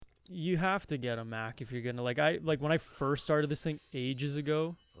You have to get a Mac if you're gonna like when I first started this thing ages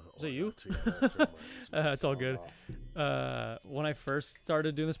ago. Was that you? It's all good. When I first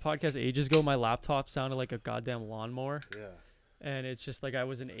started doing this podcast ages ago, my laptop sounded like a goddamn lawnmower. Yeah. And it's just like I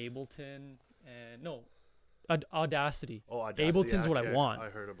was in Ableton and Audacity. Oh, Audacity. Ableton's what I want. I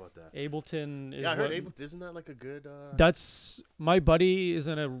heard about that. Ableton is I heard Ableton. Isn't that like a good? That's my buddy is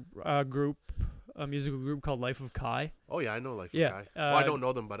in a musical group called Life of Kai. Oh yeah, I know Life of Kai. Well, I don't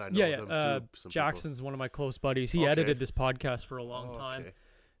know them, but I know them too. Jackson's one of my close buddies. He edited this podcast for a long time. Okay.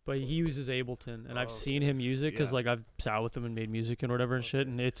 But he uses Ableton, and I've seen him use it because like I've sat with him and made music and whatever and shit,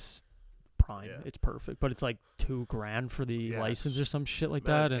 and it's prime. Yeah. It's perfect, but it's like $2,000 for the license or some shit like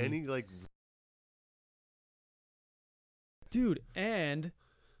that. And any like, dude, and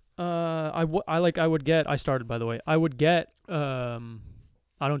I started, by the way. I would get I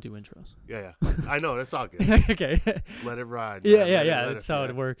don't do intros. Yeah. I know, that's all good. Okay. Just let it ride. Yeah. That's how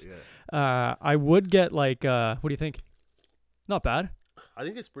it works. Yeah. I would get like what do you think? Not bad. I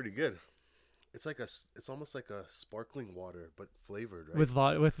think it's pretty good. It's almost like a sparkling water, but flavored, right?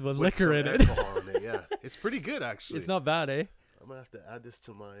 With liquor in it. Alcohol in it. Yeah, it's pretty good actually. It's not bad, eh? I'm gonna have to add this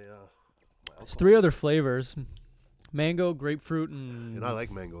to my. There's 3 other flavors: mango, grapefruit, and I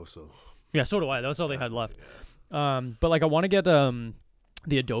like mango, so. Yeah, so do I. That's all they had left. Yeah. But like I want to get the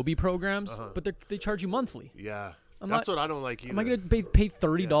Adobe programs, but they charge you monthly. Yeah. That's what I don't like either. Am I gonna pay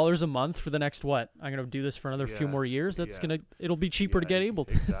 $30 a month for the next what? I'm gonna do this for another few more years. It'll be cheaper to get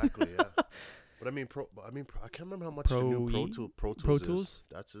Ableton. Exactly. Yeah. But I can't remember how much the new Pro Tools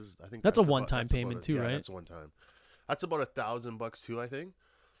is. I think that's a one-time payment too, right? That's one time. That's about $1,000 too, I think.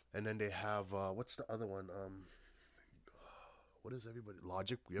 And then they have what's the other one? What is everybody?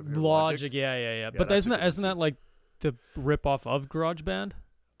 Logic. You ever heard of Logic? Yeah. But isn't that like the rip-off of GarageBand?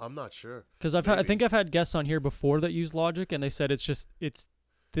 I'm not sure. Because I think I've had guests on here before that use Logic, and they said it's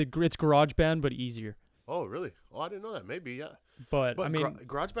GarageBand but easier. Oh really? Oh, I didn't know that. Maybe yeah. But I mean,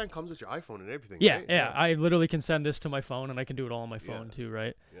 GarageBand comes with your iPhone and everything. Yeah, right? yeah. I literally can send this to my phone, and I can do it all on my phone too,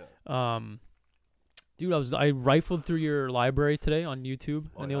 right? Yeah. Dude, I rifled through your library today on YouTube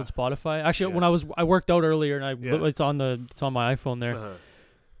and the old Spotify. Actually, when I worked out earlier, and it's on my iPhone there.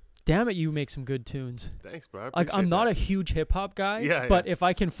 Damn it, you make some good tunes. Thanks, bro. Like I'm not a huge hip hop guy, but if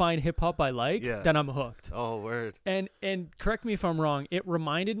I can find hip hop I like, then I'm hooked. Oh, word. And correct me if I'm wrong. It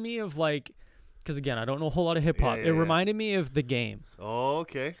reminded me of like, because again, I don't know a whole lot of hip hop. It reminded me of The Game. Oh,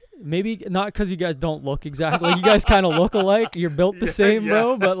 okay. Maybe not because you guys don't look exactly. Like you guys kind of look alike. You're built the same,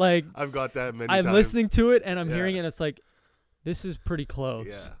 bro. But like, I've got that many times. I'm listening to it and I'm hearing it. And it's like, this is pretty close.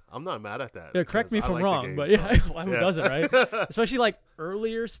 Yeah, I'm not mad at that. Yeah, correct me if I'm wrong, but who doesn't, right? Especially like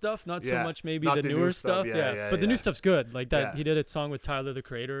earlier stuff, not so much maybe the newer stuff. But the new stuff's good. Like that, he did a song with Tyler the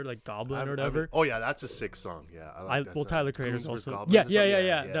Creator, like Goblin or whatever. Oh yeah, that's a sick song. Yeah, I like that. Well, Tyler Creator's also.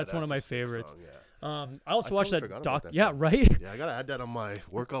 Yeah. That's one of my favorites. I also watched that doc. Yeah, right. Yeah, I gotta add that on my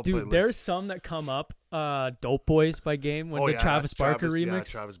workout playlist. Dude, there's some that come up. Dope Boys by Game when the Travis Barker remix. Yeah,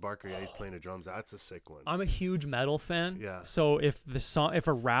 Travis Barker. Yeah, he's playing the drums. That's a sick one. I'm a huge metal fan. Yeah. So if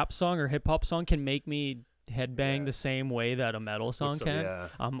a rap song or hip hop song can make me headbang the same way that a metal song can,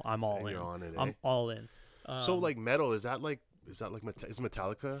 I'm all in. You're on it, I'm all in. So like metal, is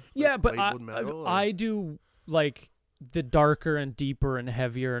Metallica? Yeah, but I do like the darker and deeper and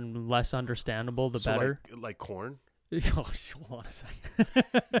heavier and less understandable, the better. Like Korn? Hold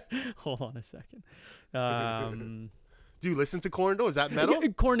on a second. Do you listen to Korn though? Is that metal? Yeah,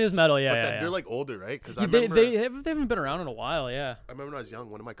 Korn is metal, yeah. They're like older, right? Because they haven't been around in a while, yeah. I remember when I was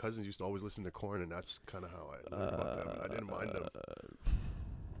young, one of my cousins used to always listen to Korn, and that's kind of how I learned about them. I didn't mind them.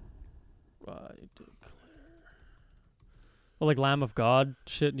 Well, like Lamb of God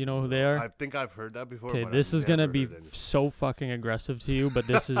shit, you know who they are? I think I've heard that before. Okay, this is gonna be so fucking aggressive to you, but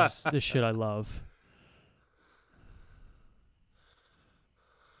this is this shit I love.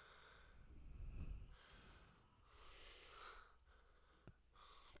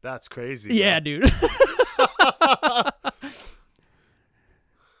 That's crazy. Yeah, dude.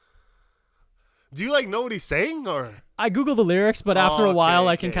 Do you like know what he's saying, or? I Google the lyrics, but after a while,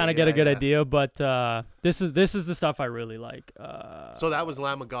 I can kind of get a good idea. But this is the stuff I really like. So that was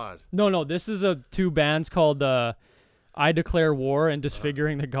Lamb of God. No. This is two bands called I Declare War and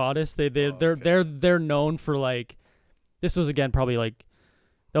Disfiguring the Goddess. They're known for like. This was again probably like.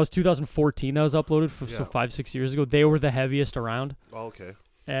 That was 2014. That was uploaded so 5-6 years ago. They were the heaviest around. Oh, okay.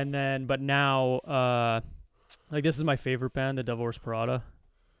 And then, but now, like this is my favorite band, the Devil Wears Prada.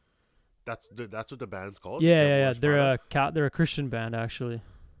 That's what the band's called? Yeah. They're a Christian band, actually.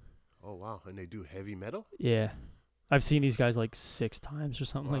 Oh, wow. And they do heavy metal? Yeah. I've seen these guys like 6 times or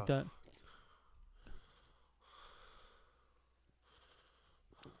something like that.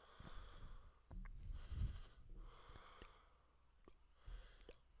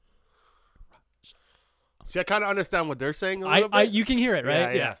 See, I kind of understand what they're saying a little bit. You can hear it,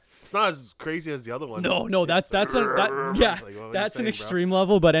 right? Yeah. It's not as crazy as the other one. No, that's an extreme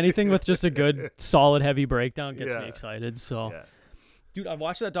level, but anything with just a good, solid, heavy breakdown gets me excited. So, dude, I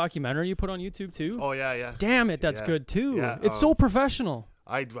watched that documentary you put on YouTube too. Oh yeah. Damn it, that's good too. Yeah, it's so professional.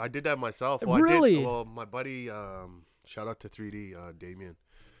 I did that myself. Really? My buddy, shout out to 3D, Damien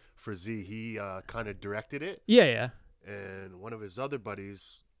Frazee. He kind of directed it. Yeah. And one of his other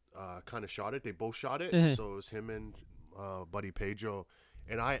buddies kind of shot it. They both shot it. Mm-hmm. So it was him and buddy Pedro.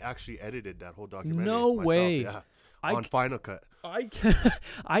 And I actually edited that whole documentary. No myself, way. Yeah, on Final Cut.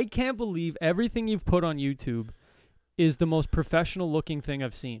 I can't believe everything you've put on YouTube is the most professional looking thing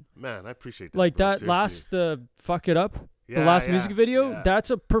I've seen. Man, I appreciate that. Like bro, that seriously. the Fuck It Up, the last music video, yeah.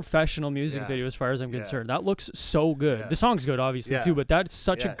 that's a professional music video as far as I'm concerned. That looks so good. Yeah. The song's good, obviously, too, but that's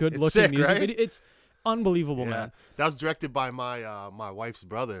such a good It's looking sick, music right? video. It's unbelievable, man. That was directed by my wife's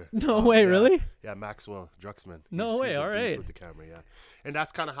brother. No way, really? Yeah, Maxwell Druxman. No way, all right. With the camera, and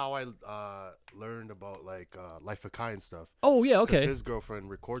that's kind of how I learned about like Life of Kai and stuff. Oh yeah, okay. His girlfriend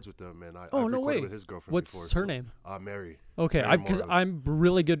records with them, and I no recorded way. with his girlfriend. What's her name? Mary. Okay, because I'm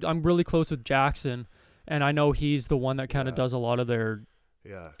really good. I'm really close with Jackson, and I know he's the one that kind of does a lot of their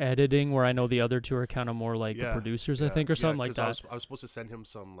editing. Where I know the other two are kind of more like the producers, I think, or something like that. I was supposed to send him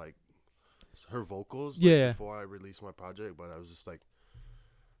some like her vocals before I released my project, but I was just like,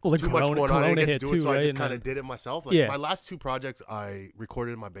 too much going on. I didn't get to do it, so I just kind of did it myself. Like my last two projects, I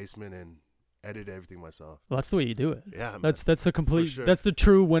recorded in my basement and edited everything myself. Well, that's the way you do it. Yeah, man. That's the complete. That's the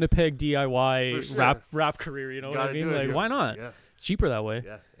true Winnipeg DIY sure. rap career. You know what I mean? Like, yeah. why not? Yeah. It's cheaper that way.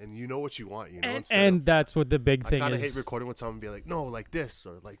 Yeah, and you know what you want, you know. And that's what the big thing is. I kind of hate recording with someone and be like, no, like this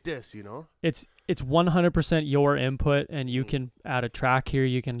or like this, you know. It's 100% your input, and you can add a track here.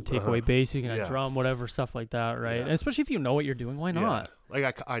 You can take away bass. You can add drum, whatever, stuff like that, right? Yeah. And especially if you know what you're doing, why not?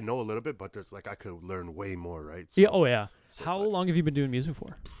 Like I know a little bit, but there's like I could learn way more, right? So, yeah. Oh yeah. So How long have you been doing music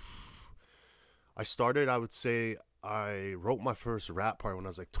for? I started, I would say, I wrote my first rap part when I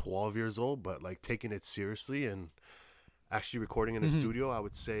was like 12 years old, but like taking it seriously and actually recording in a studio, I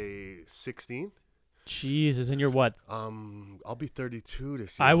would say 16. Jesus, and you're what? I'll be 32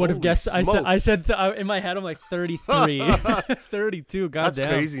 this year. I would have guessed. Smokes. I said in my head, I'm like 33, 32. Goddamn.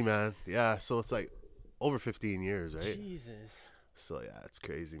 That's crazy, man. Yeah, so it's like over 15 years, right? Jesus. So yeah, it's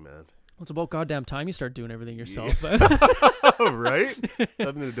crazy, man. It's about goddamn time you start doing everything yourself. Right?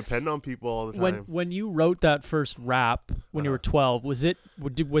 Having to depend on people all the time. When you wrote that first rap when you were 12, was it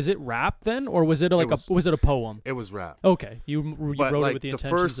rap then, or was it was it a poem? It was rap. Okay, you wrote it with the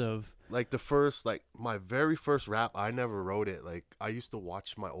intentions of my very first rap. I never wrote it. Like I used to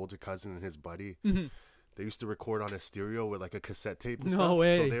watch my older cousin and his buddy. Mm-hmm. They used to record on a stereo with like a cassette tape and no stuff.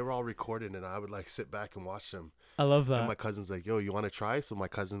 Way. So they were all recorded, and I would like sit back and watch them. I love that. And my cousin's like, "Yo, you want to try?" So my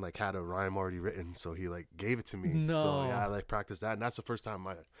cousin like had a rhyme already written, so he like gave it to me. No. So yeah, I like practiced that, and that's the first time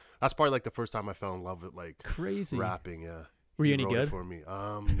that's probably like the first time I fell in love with like crazy rapping. Yeah. Were you any good? For me,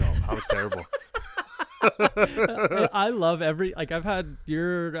 no, I was terrible. I love I've had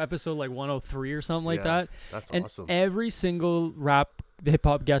your episode like 103 or something like that. That's and awesome. Every single hip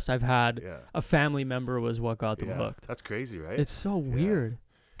hop guest I've had, a family member was what got them hooked. That's crazy, right? It's so weird.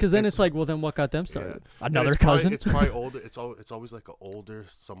 Because then it's like, well, then what got them started? Another cousin. It's probably older. It's always like an older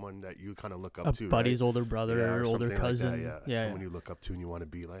someone that you kind of look up to. A buddy's right? older brother, or older cousin. Like that, someone you look up to and you want to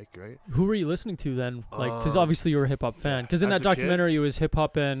be like, right? Who were you listening to then? Like, because obviously you were a hip hop fan. Because in that documentary, it was hip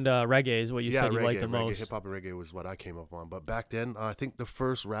hop and reggae is what you said you liked the most. Hip hop and reggae was what I came up on. But back then, I think the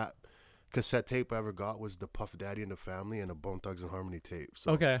first rap cassette tape I ever got was the Puff Daddy and the Family and the Bone Thugs and Harmony tape.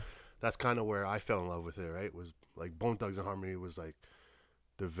 So that's kind of where I fell in love with it, right? Was like Bone Thugs and Harmony was like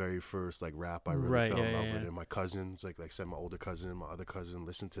the very first like rap I really fell in love with. And my cousins, like said, my older cousin and my other cousin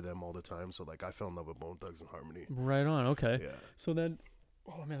listened to them all the time. So like I fell in love with Bone Thugs and Harmony. Right on. Okay. Yeah. So then,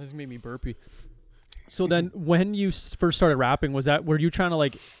 oh man, this made me burpy. So then when you first started rapping, were you trying to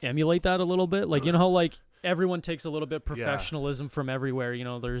like emulate that a little bit? Like, you know how like everyone takes a little bit of professionalism from everywhere, you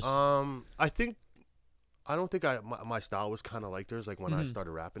know, there's I don't think my style was kind of like theirs, like when I started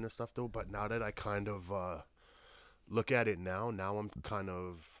rapping and stuff though. But now that I kind of look at it now I'm kind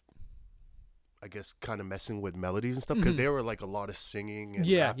of, I guess, kind of messing with melodies and stuff, because they were like a lot of singing and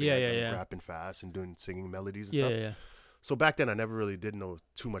rapping fast and doing singing melodies and stuff. Yeah. So back then I never really did know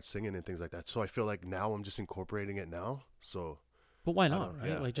too much singing and things like that. So I feel like now I'm just incorporating it now. So, but why not, right?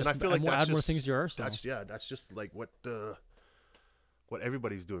 Yeah. Like just and I feel like add more things to your arsenal. That's just like what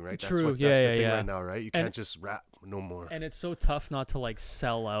everybody's doing, right? True. That's the thing right now, right? You can't just rap no more. And it's so tough not to like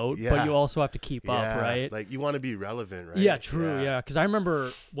sell out, but you also have to keep up, right? Like you want to be relevant, right? Yeah, true. Yeah, because I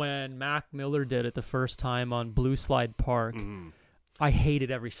remember when Mac Miller did it the first time on Blue Slide Park, I hated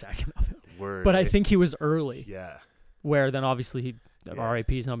every second of it. Word. But I think he was early. Yeah. Where then obviously he,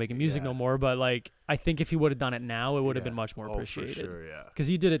 R.I.P. is not making music Yeah. no more. But like, I think if he would have done it now, it would have Yeah. been much more appreciated. For sure, yeah. Because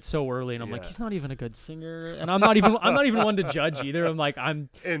he did it so early, and I'm like, Yeah. he's not even a good singer, and I'm not even one to judge either. I'm like,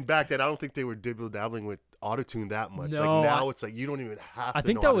 And back then, I don't think they were dibble dabbling with autotune that much. No, like now, it's like you don't even have. I to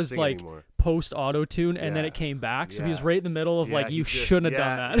think know that how to was sing like anymore. post auto tune, and then Yeah. it came back. So he was Yeah. right in the middle of like, he you just- shouldn't have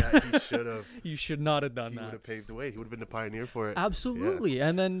done that. Yeah, he should have. You should not have done He would that. have paved the way. He would have been the pioneer for it. Absolutely.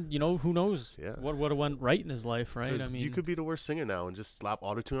 And then who knows Yeah. what would have went right in his life, right? I 'Cause mean, you could be the worst singer now and just slap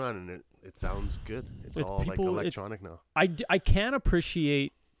autotune on, and it sounds good. It's all like people- electronic now. I can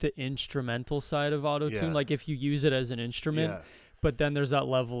appreciate the instrumental side of auto tune, Yeah. like if you use it as an instrument. Yeah. But then there's that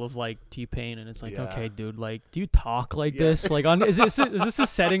level of like T-Pain, and it's like, Yeah. okay, dude, like, do you talk like Yeah. this? Like, is this a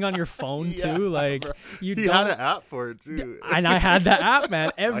setting on your phone Yeah, too? Like, bro. you He don't. had an app for it too. And I had the app,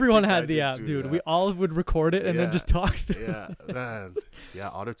 man. Everyone think I had the did app, too, dude. yeah. We all would record it and then Yeah. just talk. Yeah, man. Yeah,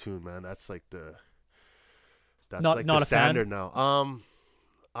 autotune, man. That's like the. That's Not- like not the a fan? standard now.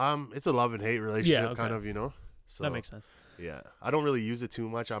 It's a love and hate relationship, okay. kind of, So That makes sense. yeah, I don't really use it too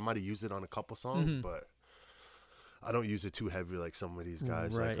much. I might have used it on a couple songs, Mhm. but I don't use it too heavy like some of these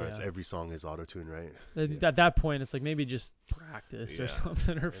guys. Right, like yeah. every song is autotune, right? At that point, it's like maybe just practice or Yeah.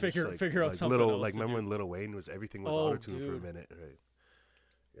 something, or And it's figure like, figure out like something little, else. like to remember do. when Lil Wayne was everything was Oh, autotune for a dude. minute, right?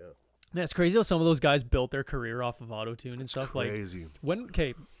 Yeah, Man, it's crazy how some of those guys built their career off of autotune and stuff. Like crazy.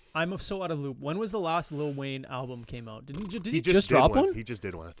 I'm so out of the loop. When was the last Lil Wayne album came out? Did he He just did drop one. one? He just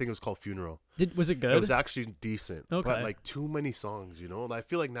did one. I think it was called Funeral. Was it good? It was actually decent, Okay. but like too many songs. I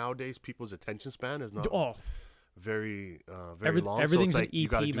feel like nowadays people's attention span is not very long. everything's so an it's like you EP,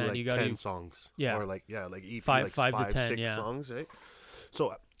 gotta do man. like You gotta 10 songs. Yeah. Or like like EP, Five like to 10, 6 yeah. songs, right?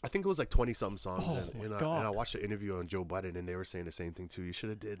 So I think it was like 20 something songs, Oh, and, my and, I, God. and I watched an interview on Joe Budden, and they were saying the same thing too. You should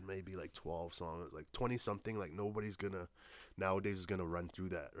have did maybe like 12 songs, like 20 something. Like nobody's gonna nowadays is gonna run through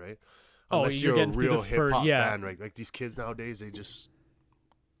that, right? Oh, Unless you're you're a getting through the real hip hop yeah. fan, right? Like these kids nowadays, they just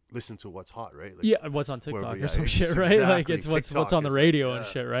listen to what's hot, right? Like, Yeah, what's on TikTok wherever- or yeah, some it's shit, right? Like exactly. it's what's TikTok on the is radio like, and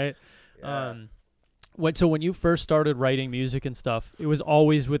yeah. shit, right? Yeah. So when you first started writing music and stuff, it was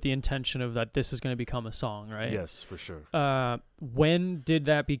always with the intention of that this is going to become a song, right? Yes, for sure. When did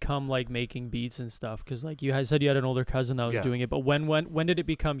that become like making beats and stuff? Because like you had said you had an older cousin that was Yeah. doing it, but when did it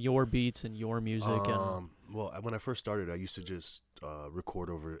become your beats and your music? And Well, when I first started, I used to just record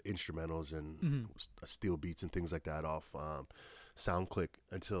over instrumentals and Mhm. steel beats and things like that off SoundClick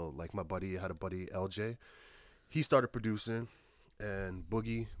until like my buddy had a buddy LJ. He started producing, and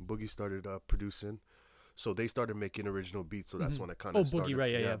Boogie started producing. So they started making original beats. So that's Mhm. when I kind Oh, of Boogie, started.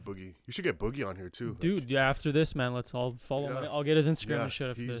 right, yeah. Boogie. You should get Boogie on here too. dude, yeah. After this, man, let's all follow. Yeah. I'll get his Instagram Yeah, and shit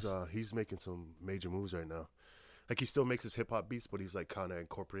after this. he's making some major moves right now. Like he still makes his hip hop beats, but he's like kind of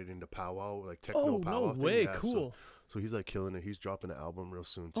incorporating the powwow, like techno Oh powwow no thing. way! Yeah, Cool. So he's like killing it. He's dropping an album real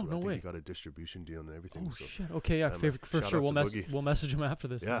soon too. Oh, no I think way. he got a distribution deal and everything. Oh so. shit. Okay, yeah, Yeah, man. for Shout sure. out We'll to Boogie. we'll message him after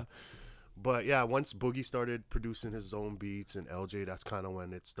this. Yeah. Then. But yeah, once Boogie started producing his own beats and LJ, that's kind of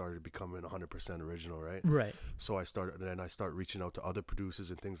when it started becoming 100% original, right? Right. So I started reaching out to other producers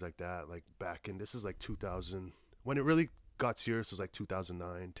and things like that. Like back in, this is like 2000, when it really got serious was like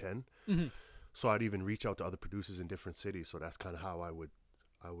 2009, 10. Mm-hmm. So I'd even reach out to other producers in different cities. So that's kind of how I would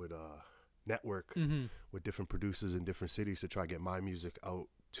network Mm-hmm. with different producers in different cities to try to get my music out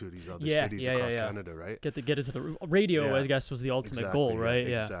to these other Yeah, cities yeah, across yeah. Canada, right? Get it to the radio. Yeah. I guess was the ultimate Exactly, goal, right?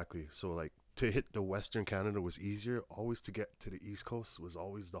 Yeah. Exactly. So like to hit the Western Canada was easier. Always to get to the East Coast was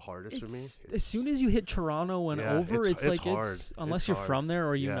always the hardest for me. As soon as you hit Toronto and Yeah, over, it's like hard. unless It's you're hard. from there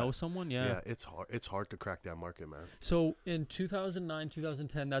or you Yeah. know someone. Yeah. Yeah, it's hard. It's hard to crack that market, man. So in 2009,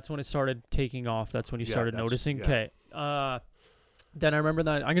 2010, that's when it started taking off. That's when you Yeah, started that's- noticing. yeah. Okay. Then I remember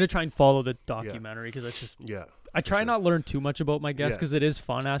that I'm gonna try and follow the documentary because it's just Yeah. I try sure. not learn too much about my guests Yeah. because it is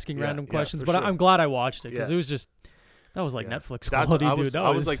fun asking Yeah, random yeah, questions. for But sure. I'm glad I watched it because Yeah. it was just that was like Yeah. Netflix That's quality, I was, dude. That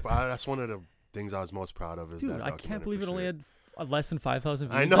I was like, that's one of the things I was most proud of. Is dude, that I can't documentary believe for it only sure. had less than 5,000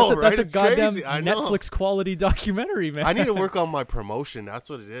 views. I know, that's right? a It's goddamn crazy. I know. Netflix quality documentary, man. I need to work on my promotion. That's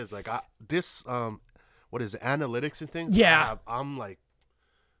what it is. Like what is it, analytics and things? Yeah.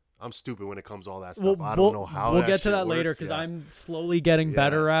 I'm stupid when it comes to all that stuff. I don't know how. We'll that get to shit that later works. because Yeah. I'm slowly getting Yeah,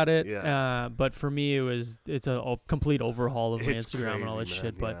 better at it. yeah. But for me, it's a complete overhaul of my It's Instagram and all that crazy,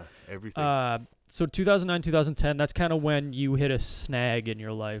 shit. man. But Yeah, everything. so 2009, 2010, that's kind of when you hit a snag in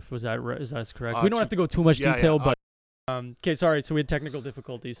your life. Was that is that correct? We don't have to go too much yeah, detail, yeah, but okay, sorry. So we had technical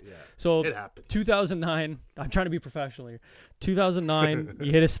difficulties. Yeah, So it happens. 2009, I'm trying to be professional here. 2009,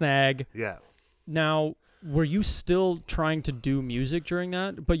 you hit a snag. Yeah. Now, were you still trying to do music during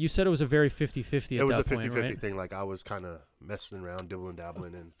that? But you said it was a very 50-50 at It was that a 50-50 point, right? thing. Like I was kind of messing around, dibbling,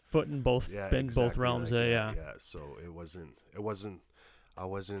 dabbling, and Foot in both yeah, in both exactly, realms. like, Yeah. Yeah. So it wasn't. I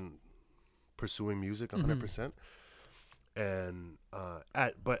wasn't pursuing music 100%. And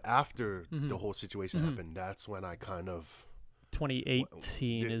but after the whole situation happened, that's when I kind of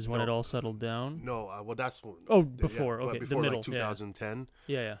 2018 is when it all settled down. No, well, that's before. Okay, before the middle, like 2010.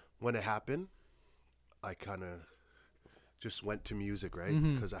 Yeah. When it happened, I kind of just went to music, right?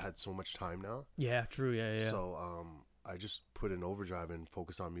 Because I had so much time now. Yeah, true. Yeah. So I just put in overdrive and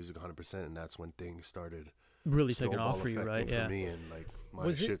focused on music 100%, and that's when things started really taking off for you, right? For me, and like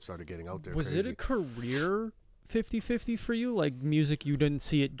my shit started getting out there. Was it a career 50-50 for you? Like music, you didn't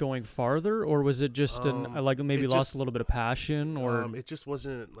see it going farther, or was it just like maybe lost a little bit of passion, or it just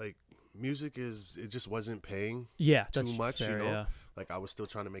wasn't like music it just wasn't paying too much, fair, you know. Yeah. Like I was still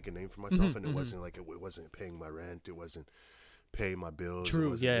trying to make a name for myself, and it wasn't like it wasn't paying my rent, it wasn't paying my bills.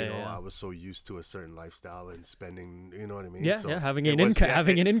 True, I was so used to a certain lifestyle and spending, you know what I mean? So having an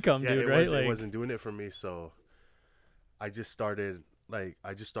income, dude, right? It wasn't doing it for me, so I just started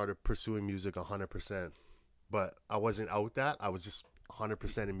pursuing music 100%. But I wasn't out that. I was just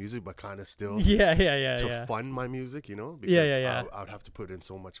 100% in music, but kind of still to fund my music, you know? Because I would have to put in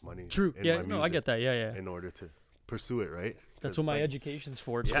so much money. True. In my no, music I get that. Yeah. In order to pursue it, right? That's what my education's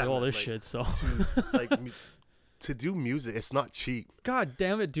for. It's for all this shit. So to do music, it's not cheap. God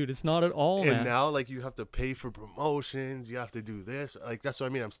damn it, dude! It's not at all. And now, like, you have to pay for promotions. You have to do this. Like, that's what I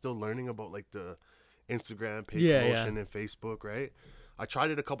mean. I'm still learning about like the Instagram paid promotion and Facebook, right? I tried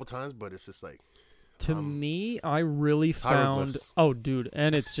it a couple times, but it's just like. To me, I really found... Oh, dude.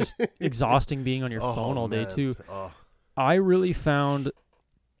 And it's just exhausting being on your phone all day, too. I really found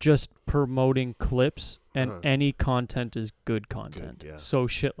just promoting clips and any content is good content. So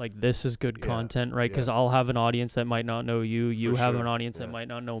shit like this is good content, right? Because I'll have an audience that might not know you. You have an audience that might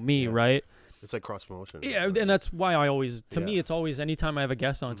not know me, right? It's like cross promotion. Yeah, and that's why I always, me, it's always, anytime I have a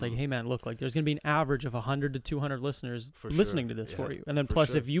guest on, it's like, hey man, look, like there's going to be an average of 100 to 200 listeners listening to this for you. And then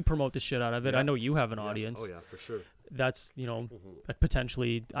plus if you promote the shit out of it, I know you have an audience. Oh yeah, for sure. That's, you know,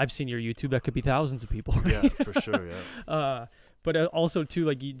 potentially, I've seen your YouTube, that could be thousands of people. Right? Yeah, for sure, yeah. But also too,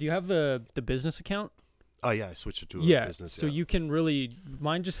 like, do you have the business account? Oh yeah, I switched it to a business. So you can really,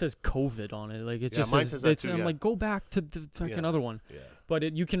 mine just says COVID on it. Like it just says that too, I'm like, go back to the fucking other one. Yeah.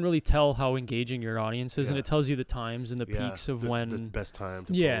 But you can really tell how engaging your audience is, and it tells you the times and the peaks of when the best time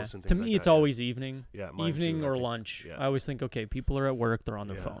to post and things to me, like it's that, always evening. Yeah, evening too, or lunch. I always think, okay, people are at work, they're on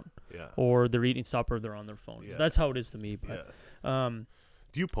their phone. Yeah. Or they're eating supper, they're on their phone. Yeah. That's how it is to me. But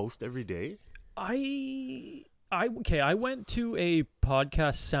do you post every day? I went to a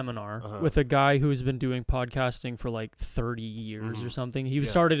podcast seminar with a guy who's been doing podcasting for like 30 years or something. He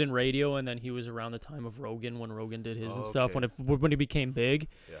started in radio, and then he was around the time of Rogan when Rogan did his and stuff when he became big.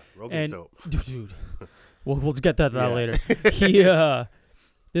 Yeah, Rogan's dope. Dude, we'll get that later.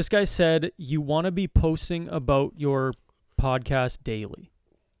 This guy said you want to be posting about your podcast daily.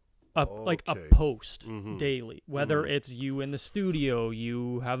 Like a post daily, whether it's you in the studio,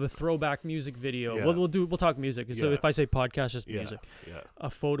 you have a throwback music video. We'll talk music. So if I say podcast, just music. A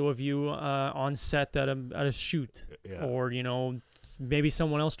photo of you on set at a shoot, or you know, maybe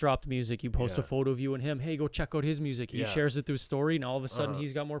someone else dropped music. You post a photo of you and him. Hey, go check out his music. He shares it through story, and all of a sudden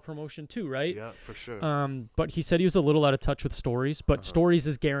he's got more promotion too, right? Yeah, for sure. But he said he was a little out of touch with stories, but stories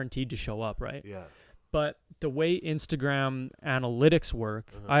is guaranteed to show up, right? Yeah. But the way Instagram analytics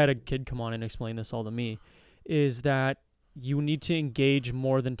work, I had a kid come on and explain this all to me, is that you need to engage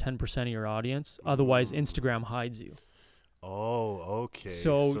more than 10% of your audience. Otherwise, Instagram hides you. Oh, okay.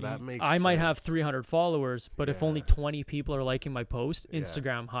 So that makes I might sense. have 300 followers, but if only 20 people are liking my post,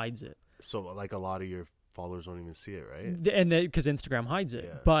 Instagram hides it. So like a lot of your followers won't even see it, right? And because Instagram hides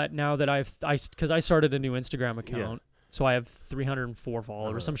it. But now that because I started a new Instagram account. So I have 304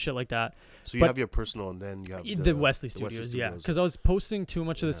 followers, some shit like that. So you have your personal, and then you have the Wesley Studios, Because I was posting too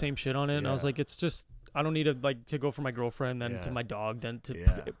much of the same shit on it, and I was like, it's just, I don't need to go from my girlfriend, then to my dog, then to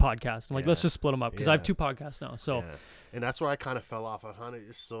podcast. I'm like, let's just split them up, because I have 2 podcasts now. So, and that's where I kind of fell off. I found it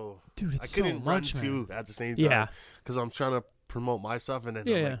just so, dude, it's I couldn't so run much, two at the same time, because I'm trying to promote my stuff, and then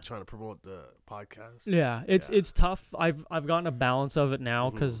I'm like trying to promote the podcast. Yeah, it's tough. I've gotten a balance of it now,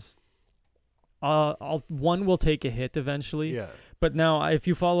 because. One will take a hit eventually. Yeah. But now, if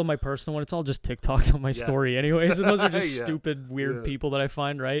you follow my personal one, it's all just TikToks on my story anyways. And those are just stupid, weird people that I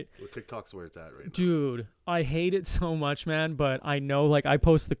find, right? Well, TikTok's where it's at right now. Dude, I hate it so much, man. But I know, like, I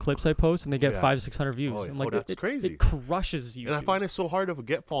post the clips I post, and they get 500-600 views. Oh, and, like, that's crazy. It crushes you. And I find it so hard to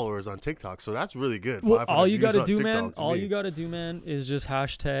get followers on TikTok, so that's really good. Well, all you got to do, man, is just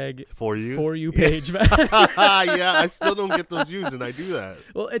hashtag For You page, man. Yeah, I still don't get those views, and I do that.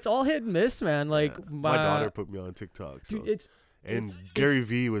 Well, it's all hit and miss, man. Like, my daughter put me on TikTok. So. Dude, Gary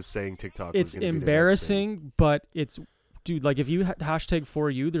Vee was saying TikTok was it's embarrassing, but it's dude, like if you hashtag For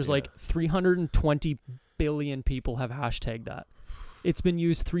You, there's like 320 billion people have hashtagged that. It's been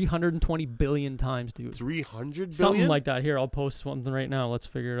used 320 billion times, dude. 300 billion? Something like that. Here, I'll post something right now. Let's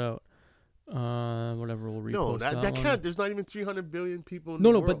figure it out. Whatever, we'll repost No, that one. can't. There's not even 300 billion people in the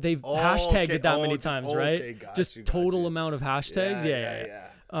world. No, but they've hashtagged it that many times, right? Just total amount of hashtags. Yeah.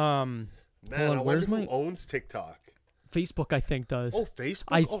 Man, I wonder who owns TikTok. Facebook, I think, does. Oh, Facebook?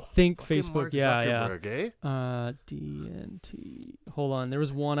 I think Facebook, Mark Zuckerberg, eh? DNT. Hold on. There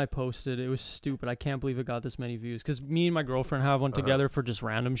was one I posted. It was stupid. I can't believe it got this many views. Because me and my girlfriend have one together for just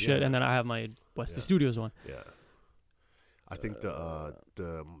random shit, and then I have my Westy Studios one. Yeah. I think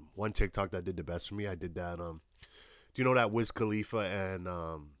the one TikTok that did the best for me, I did that. Do you know that Wiz Khalifa and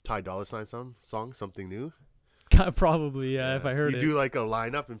Ty Dolla $ign song, Something New? Probably, if I heard it. You do like a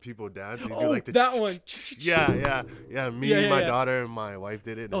lineup and people dance. You do like the that one. Yeah. Me, my daughter, and my wife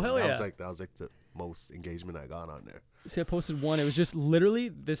did it. Oh, hell yeah. That was like the most engagement I got on there. See, I posted one. It was just literally,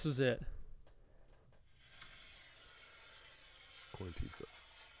 this was it. Quarantine.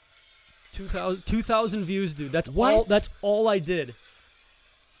 2,000 views, dude. That's what? That's all I did.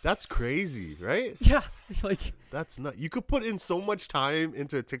 That's crazy, right? Yeah, like that's not. You could put in so much time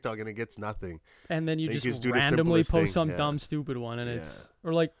into a TikTok and it gets nothing. And then you just randomly post some dumb, stupid one, and it's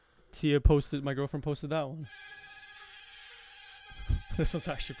or like Tia posted. My girlfriend posted that one. This one's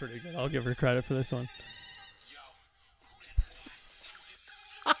actually pretty good. I'll give her credit for this one.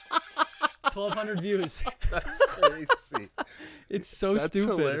 1,200 views. That's crazy. It's so stupid.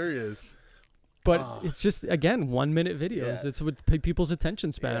 That's hilarious. But it's just, again, 1 minute videos. It's with people's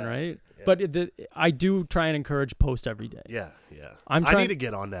attention span, right? Yeah. But I do try and encourage post every day. Yeah. I need to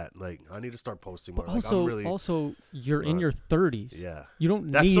get on that. Like, I need to start posting more. Also, you're in your 30s. Yeah. You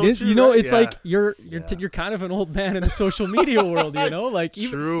don't That's need so it. true, You know, right? it's like you're kind of an old man in the social media world, you know? Like,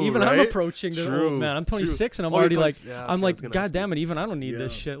 even I'm approaching the old man. I'm 26 and I'm already I'm like, God damn it, even I don't need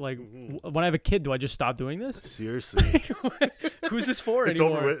this shit. Like, when I have a kid, do I just stop doing this? Seriously. Who's this for it's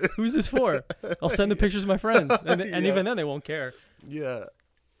anymore? Over with. Who's this for? I'll send the pictures to my friends, and even then they won't care. Yeah,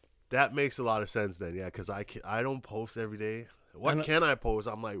 that makes a lot of sense then. Yeah, because I don't post every day. What can I post?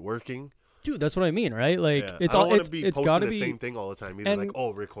 I'm like working. Dude, that's what I mean, right? Like it's all it's got to be the same thing all the time. Either like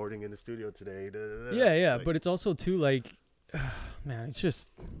recording in the studio today. Yeah, but it's also too like, man, it's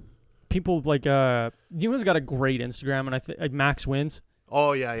just people like Yuma's got a great Instagram, and I think like Max Wins.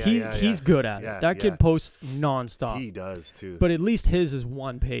 Oh yeah. He's good at it. That kid posts nonstop. He does too. But at least his is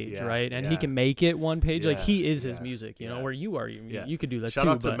one page, right? And he can make it one page. Like he is his music, you know. Where you are, you could do that Shout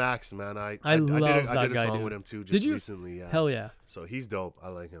too. Shout out to Max, man. I did a song with him too just recently. Yeah. Hell yeah. So he's dope. I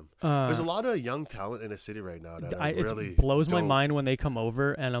like him. There's a lot of young talent in the city right now that it blows my mind when they come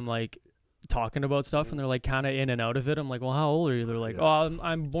over and I'm like talking about stuff and they're like kind of in and out of it. I'm like, well, how old are you? They're like, oh,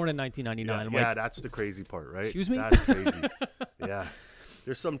 I'm born in 1999. Yeah, that's the crazy part, right? Excuse me? That's crazy. Yeah.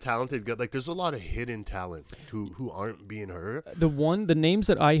 There's some talented guys. Like, there's a lot of hidden talent who aren't being heard. The names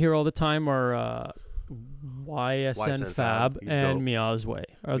that I hear all the time are YSN Fab and Miazway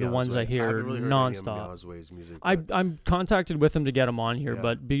are the ones I hear nonstop. Miazway's music. I'm contacted with him to get him on here,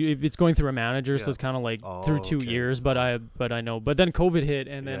 but it's going through a manager, so it's kind of like through 2 years. But I know. But then COVID hit,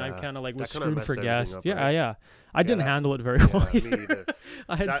 and then I kind of like was screwed for guests. Yeah. I didn't handle it very well either. Me either.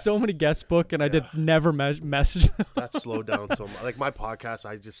 I had so many guests booked, and I did never message them. That slowed down so much. Like my podcast,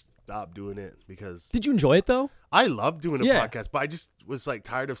 I just stopped doing it because. Did you enjoy it though? I love doing a podcast, but I just was like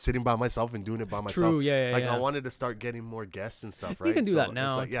tired of sitting by myself and doing it by myself. True, yeah. I wanted to start getting more guests and stuff, right? You can do that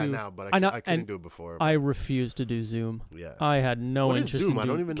now, too. Yeah, now, but I couldn't do it before. I refuse to do Zoom. Yeah. I had no interest in Zoom. I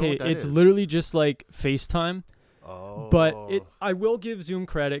don't even know what that is. It's literally just like FaceTime. Oh. But I will give Zoom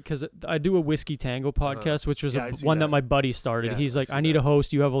credit because I do a Whiskey Tango podcast, which was one that my buddy started. He's like, I need a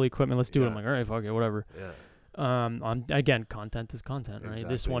host. You have all the equipment. Let's do it. I'm like, all right, fuck it, whatever. Yeah. Again, content is content, right?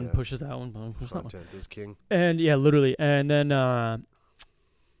 This one pushes that one. Content is king. And yeah, literally. And then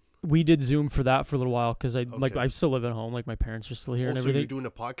we did Zoom for that for a little while because I still live at home. Like my parents are still here and everything. So you're doing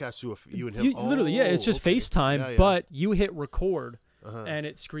a podcast through you and him? Literally, yeah. It's just FaceTime, but you hit record and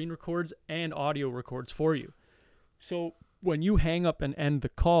it screen records and audio records for you. So when you hang up and end the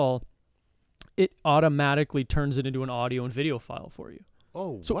call, it automatically turns it into an audio and video file for you.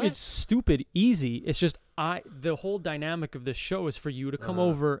 Oh, so it's stupid easy. It's just the whole dynamic of this show is for you to come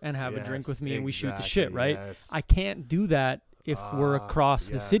over and have a drink with me and we shoot the shit, right? Yes. I can't do that if we're across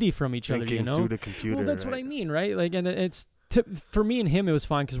the city from each other, you know? Through the computer, well, that's what I mean, right? Like, and it's for me and him, it was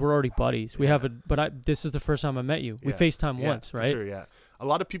fine because we're already buddies. We have this is the first time I met you. We FaceTime once, right? Sure, yeah. A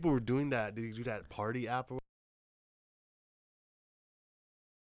lot of people were doing that. Did you do that party app or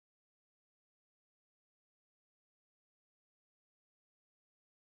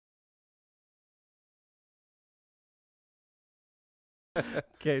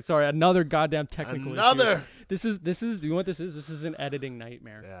Okay, sorry. Another goddamn technical Another. issue. This is. Do you know what this is? This is an editing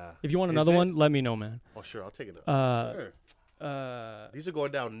nightmare. Yeah. If you want another one, let me know, man. Oh sure, I'll take it. Sure. These are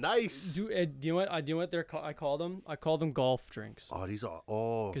going down nice. Do you know what? Do you know what I call them? I call them golf drinks. Oh, these are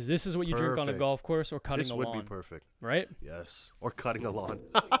because this is what you drink on a golf course or cutting a lawn. This would be perfect, right? Yes, or cutting a lawn.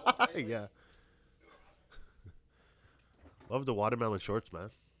 Yeah. Love the watermelon shorts, man.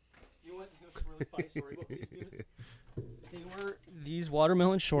 You know what? It's a really funny story about these, dude. They were these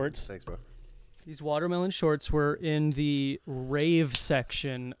watermelon shorts. Thanks, bro. These watermelon shorts were in the rave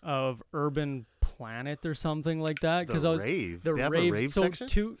section of Urban Planet or something like that. The rave? They have a rave section?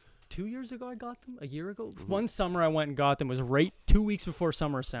 So 2 years ago I got them. A year ago, one summer I went and got them. It was right 2 weeks before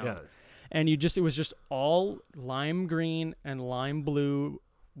Summer Sound. Yeah. And it was just all lime green and lime blue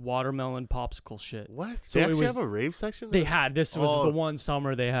watermelon popsicle shit. What? So they actually have a rave section? They had. This was the one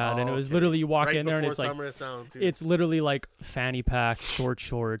summer they had, and it was literally you walk in there and it's like it's literally like fanny packs, short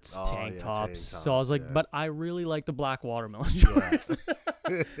shorts, tank tops. So I was like, but I really like the black watermelon shorts.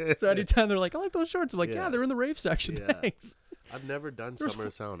 So anytime they're like, I like those shorts, I'm like, yeah, they're in the rave section. Thanks. I've never done Summer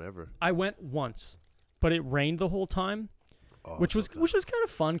Sound ever. I went once, but it rained the whole time, which was kind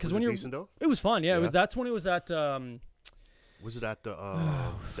of fun because when you're decent though? It was fun. Yeah, it was. That's when it was at. Was it at the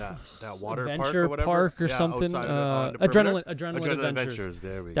that water Adventure park or something? Adrenaline Adventures.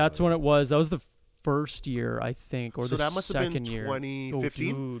 There we go. That's when it was. That was the first year, I think, or so the that must second have been year. 2015.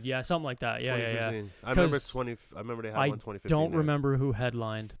 Oh, dude, yeah, something like that. Yeah. I remember I remember they had one 2015. I don't remember who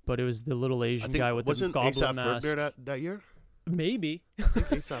headlined, but it was the little Asian guy with the goblin mask. Wasn't ASAP Ferg there that year? Maybe. I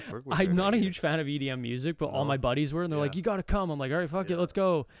think A$AP Ferg was I'm not a huge fan of EDM music, but all my buddies were, and they're like, "You gotta come." I'm like, "All right, fuck it, let's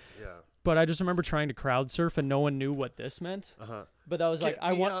go." Yeah. But I just remember trying to crowd surf, and no one knew what this meant. But that was like,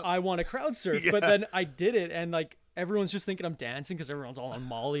 I want to crowd surf. But then I did it, and like everyone's just thinking I'm dancing because everyone's all on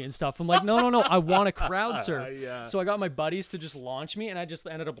Molly and stuff. I'm like, no, I want to crowd surf. So I got my buddies to just launch me, and I just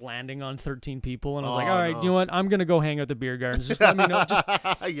ended up landing on 13 people. And I was like, all right, you know what? I'm gonna go hang out at the beer gardens. Just let me know.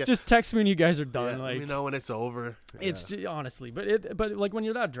 Just text me when you guys are done. Yeah, like, let me know when it's over. It's just, honestly, but like when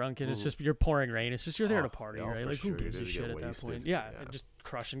you're that drunk and it's just you're pouring rain. It's just you're there to party, right? Like who gives a shit at that point? Yeah, just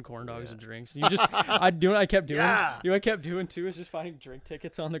crushing corn dogs and drinks. You just I kept doing. You know what I kept doing too is just finding drink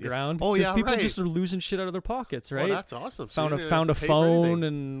tickets on the ground. Oh yeah, people just are losing shit out of their pockets, right? Oh, that's awesome. So found a phone,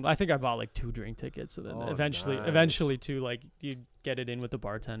 and I think I bought like 2 drink tickets. So then eventually too, like you get it in with the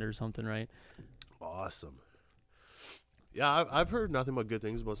bartender or something, right? Awesome. Yeah, I've heard nothing but good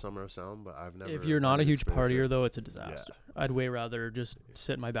things about Summer Sound, but I've never. If you're not a huge partier, though, it's a disaster. Yeah. I'd way rather just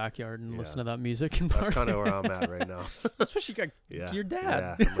sit in my backyard and listen to that music and party. That's kind of where I'm at right now. Especially your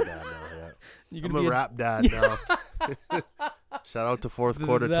dad. Yeah, I'm a dad now. Yeah, I'm a rap dad now. Shout out to Fourth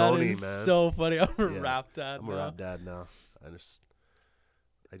Quarter Tony, man. So funny. I'm a rap dad. I'm a rap dad now.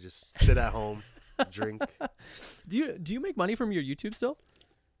 I just sit at home, drink. Do you make money from your YouTube still?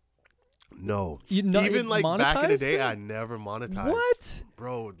 No. Even like back in the day, I never monetized. What?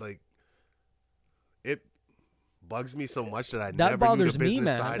 Bro, like it bugs me so much that I never knew the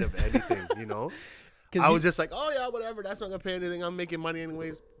business side of anything, you know? I was just like, oh yeah, whatever, that's not gonna pay anything. I'm making money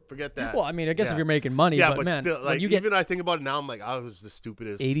anyways. Forget that. Well, I mean, I guess if you're making money, but man, still, like even I think about it now, I'm like, I was the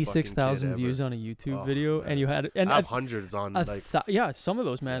stupidest. 86,000 views on a YouTube video, man. And you had I have hundreds on like some of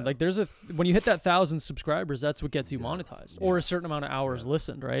those, man. Like there's when you hit that 1,000 subscribers, that's what gets you monetized, or a certain amount of hours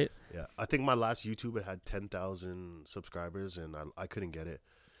listened, right? Yeah, I think my last YouTube it had 10,000 subscribers, and I couldn't get it.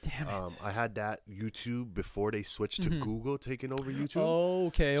 Damn it. I had that YouTube before they switched to Google taking over YouTube. Oh,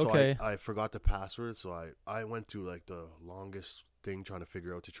 okay. So I forgot the password, so I went through like the longest thing trying to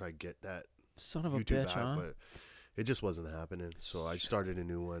figure out to try get that son of a YouTube bitch, huh? But it just wasn't happening. So I started a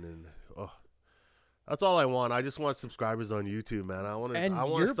new one, and that's all I want. I just want subscribers on YouTube, man. I want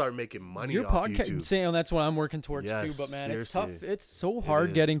to start making money off YouTube. Saying that's what I'm working towards too. But man, it's tough. It's so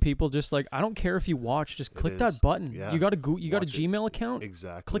hard getting people just like, I don't care if you watch, just click that button. Yeah. You got a Gmail account.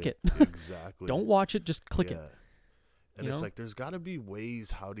 Exactly. Click it. Exactly. Don't watch it. Just click it. And it's like there's got to be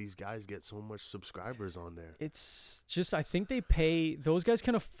ways how these guys get so much subscribers on there. It's just I think they pay. Those guys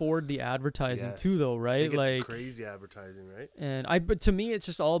can afford the advertising too, though, right? They get like crazy advertising, right? And but to me, it's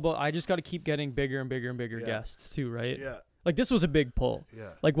just all about. I just got to keep getting bigger and bigger and bigger guests too, right? Yeah. Like this was a big pull.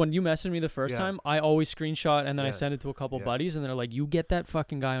 Yeah. Like when you messaged me the first time, I always screenshot and then I send it to a couple buddies, and they're like, "You get that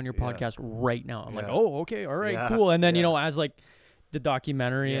fucking guy on your podcast right now." I'm like, "Oh, okay, all right, cool." And then as like the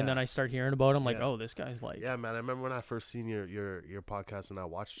documentary and then I start hearing about him, like, oh, this guy's like, yeah, man. I remember when I first seen your podcast and I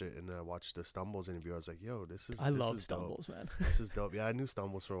watched it and I watched the Stumbles interview. I was like, yo, I love Stumbles, man. This is dope. Yeah, I knew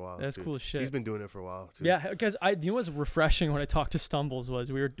Stumbles for a while. That's cool as shit. He's been doing it for a while too. Yeah, because you know what's refreshing when I talked to Stumbles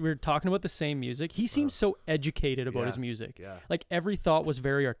was we were talking about the same music. He seems so educated about his music. Yeah. Like every thought was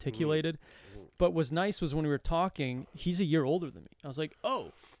very articulated. But what's nice was when we were talking, he's a year older than me. I was like,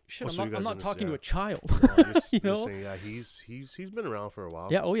 oh shit, I'm not talking to a child. No, you know? Saying, yeah, he's been around for a while.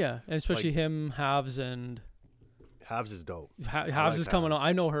 Yeah, oh yeah, and especially him, Halves, and Halves is dope. Halves is coming on.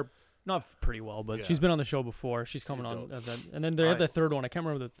 I know her not pretty well, but she's been on the show before. She's coming on, and then they have the third one. I can't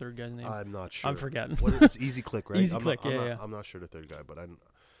remember the third guy's name. I'm not sure. I'm forgetting. What is Easy Click, right? Easy Click, yeah. I'm not sure the third guy, but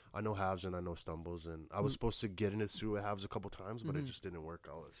I know Halves and I know Stumbles, and I was supposed to get in it through Halves a couple times, but it just didn't work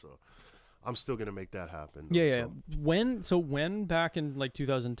out. So I'm still gonna make that happen. Yeah. When back in like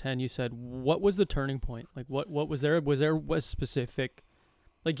 2010, you said, what was the turning point? Like what was there? Was specific?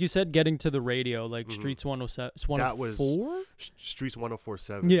 Like you said, getting to the radio, like Streets 107, 104? That was Streets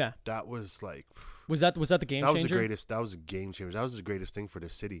 104.7. Yeah, that was like. Was that the game changer? That was the greatest. That was a game changer. That was the greatest thing for the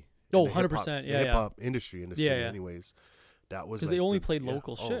city. Oh, 100%. Yeah, hip hop industry in the city, anyways. That was because they only played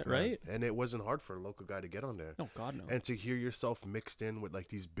local shit, right? And it wasn't hard for a local guy to get on there. Oh God, no. And to hear yourself mixed in with like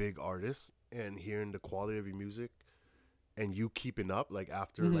these big artists and hearing the quality of your music, and you keeping up, like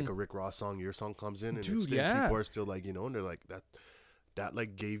after like a Rick Ross song, your song comes in, and it's still, people are still like, and they're like that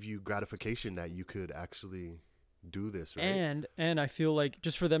like gave you gratification that you could actually do this, right? And I feel like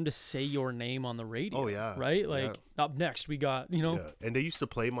just for them to say your name on the radio. Oh yeah. Right? Like up next we got, Yeah. And they used to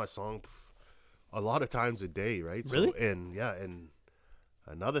play my song a lot of times a day, right? Really? So, and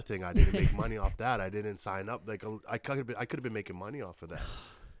another thing, I didn't make money off that. I didn't sign up. Like I could have been making money off of that.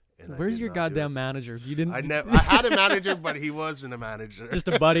 And where's your goddamn manager? You didn't. I had a manager, but he wasn't a manager. Just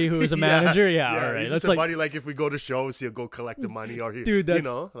a buddy who was a manager. Yeah, all right. He's that's just a buddy. Like if we go to shows, he'll go collect the money, or dude, that's,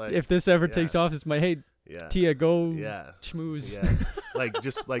 like, if this ever takes off, it's my Tia, go schmooze. Yeah, like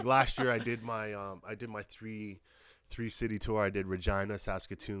just like last year, I did my three city tour. I did Regina,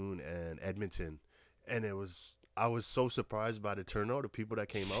 Saskatoon, and Edmonton, and I was so surprised by the turnout of people that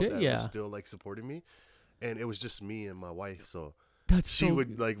came out that was still like supporting me, and it was just me and my wife. So. She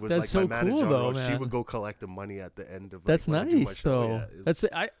would my manager. Cool, though, man. She would go collect the money at the end of. Like, that's nice though.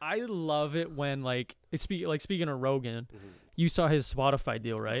 Yeah, I love it when like speaking of Rogan, you saw his Spotify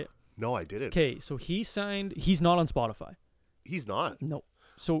deal, right? No, I didn't. Okay, so he's not on Spotify. He's not. No.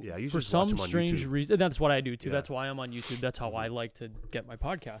 So for some strange reason, that's what I do too. Yeah. That's why I'm on YouTube. That's how I like to get my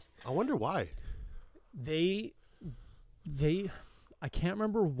podcast. I wonder why. They I can't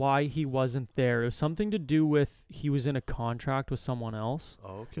remember why he wasn't there. It was something to do with he was in a contract with someone else.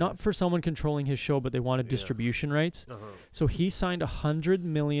 Oh, okay. Not for someone controlling his show, but they wanted distribution rights. So he signed $100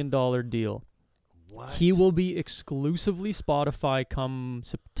 million deal. What? He will be exclusively Spotify come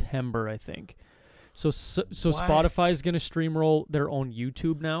September, I think. So Spotify is going to streamroll their own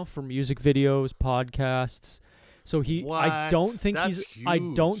YouTube now for music videos, podcasts. So I don't think he's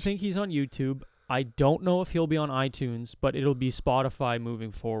on YouTube. I don't know if he'll be on iTunes, but it'll be Spotify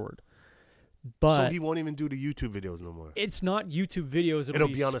moving forward. But so he won't even do the YouTube videos no more. It's not YouTube videos. It'll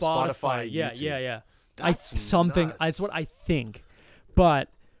be on Spotify. A Spotify. Yeah. That's nuts. That's what I think. But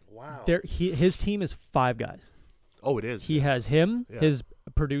wow, his team is 5 guys. Oh, it is. He has him, his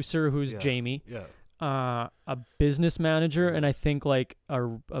producer, who's Jamie. Yeah. A business manager, and I think like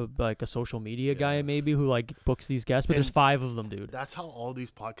a social media guy maybe who like books these guests. But there's 5 of them, dude. That's how all these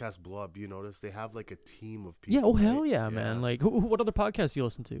podcasts blow up. You notice they have like a team of people. Yeah. Oh hell yeah, man! Like what other podcasts do you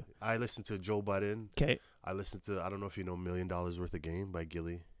listen to? I listen to Joe Budden. Okay. I listen to I don't know if you know $1 Million Worth of Game by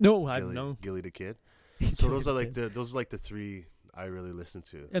Gilly. No, I don't know. Gilly the Kid. So those are like the 3 I really listen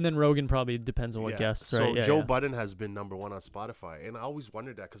to. And then Rogan probably depends on what guests, right? So Joe Budden has been #1 on Spotify, and I always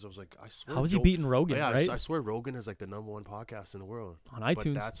wondered that because I was like, I swear. How is he beating Rogan? Right? I swear Rogan is like the #1 podcast in the world on iTunes.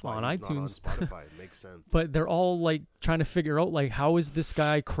 But that's why he's not on Spotify. It makes sense. But they're all like trying to figure out like how is this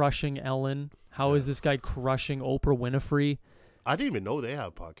guy crushing Ellen? How is this guy crushing Oprah Winfrey? I didn't even know they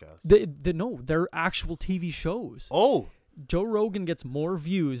have podcasts. No, they're actual TV shows. Oh, Joe Rogan gets more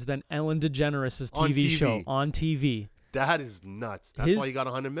views than Ellen DeGeneres' TV show on TV. That is nuts. That's why he got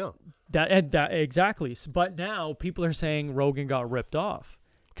 $100 million. That exactly. But now people are saying Rogan got ripped off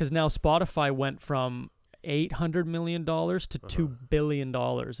because now Spotify went from $800 million to $2 billion.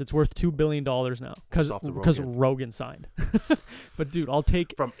 It's worth $2 billion now because Rogan signed. But dude, I'll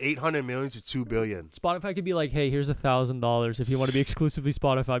take from $800 million to $2 billion. Spotify could be like, hey, here's $1,000 if you want to be exclusively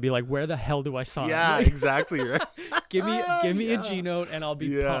Spotify. I'd be like, where the hell do I sign? Yeah, exactly. Right. give me a G note and I'll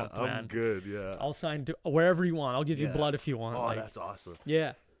be pumped, man. I'm good. Yeah, I'll sign to wherever you want. I'll give you blood if you want. Oh, that's awesome.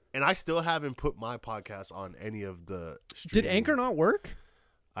 Yeah. And I still haven't put my podcast on any of the Did Anchor not work?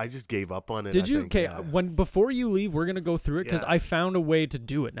 I just gave up on it. Did you? Okay, before you leave, we're gonna go through it because I found a way to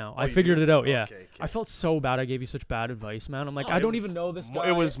do it now. I figured it out. Yeah, okay. I felt so bad. I gave you such bad advice, man. I'm like, I don't even know this guy.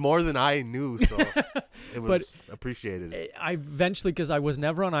 It was more than I knew, so it was appreciated. I eventually, because I was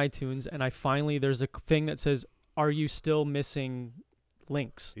never on iTunes, and I finally there's a thing that says, "Are you still missing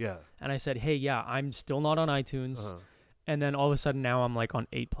links. Yeah. And I said, hey, yeah, I'm still not on iTunes. And then all of a sudden now I'm like on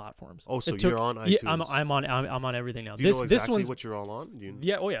 8 platforms. Oh, so you're on iTunes? Yeah, I'm on everything now. Do you know exactly what you're all on?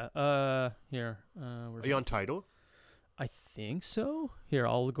 Yeah. Oh yeah. Here. Are you on Tidal? I think so. Here,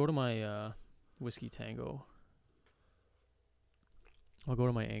 I'll go to my Whiskey Tango. I'll go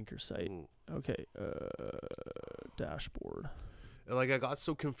to my Anchor site. Okay. Dashboard. And like I got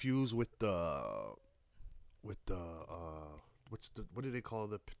so confused with the what do they call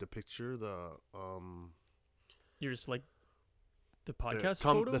the picture? You're just like the podcast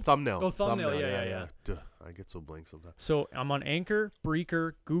photo? The thumbnail. Oh, thumbnail. Yeah. Duh, I get so blank sometimes. So I'm on Anchor,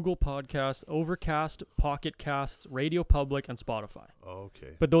 Breaker, Google Podcasts, Overcast, Pocket Casts, Radio Public, and Spotify. Oh,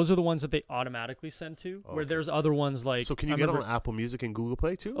 okay. But those are the ones that they automatically send to. Where there's other ones like. So can you get on Apple Music and Google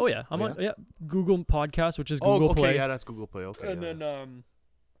Play too? Oh yeah, I'm on Google Podcast, which is Google Play. Yeah, that's Google Play. Okay. And then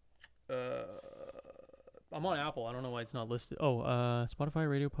I'm on Apple. I don't know why it's not listed. Oh, Spotify,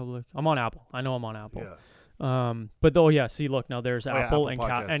 Radio Public. I'm on Apple. I know I'm on Apple. Yeah. But see, look, now there's Apple and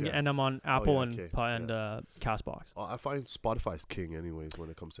Podcasts, and I'm on Apple and Castbox. I find Spotify's king, anyways,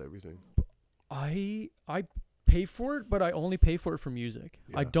 when it comes to everything. I pay for it, but I only pay for it for music.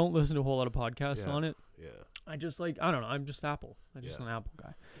 Yeah. I don't listen to a whole lot of podcasts on it. Yeah. I just I don't know. I'm just Apple. I'm just an Apple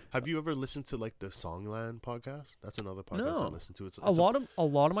guy. Have you ever listened to like the Songland podcast? That's another podcast I listen to. It's a lot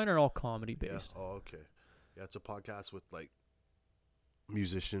of mine are all comedy based. Yeah. Oh, okay. Yeah, it's a podcast with like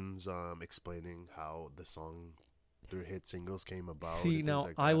musicians explaining how their hit singles came about. See, now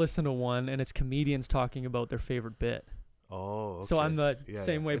I listen to one and it's comedians talking about their favorite bit. Oh, okay. So I'm the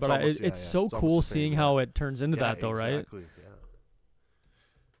same way, but it's so cool seeing how it turns into that though, right? Exactly. Yeah.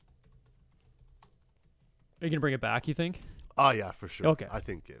 Are you gonna bring it back, you think? Oh yeah, for sure. Okay. I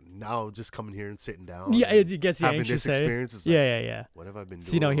think now just coming here and sitting down. Yeah, it gets you having anxious. This experience is yeah. What have I been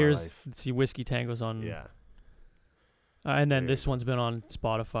doing? See, now here's Whiskey Tango's on. Yeah. And then this one's been on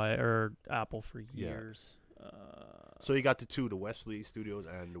Spotify or Apple for years. So you got the Wesley Studios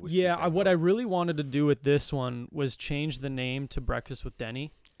and the Whiskey Tango. Yeah, what I really wanted to do with this one was change the name to Breakfast with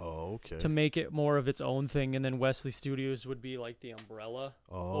Denny. Oh, okay. To make it more of its own thing, and then Wesley Studios would be like the umbrella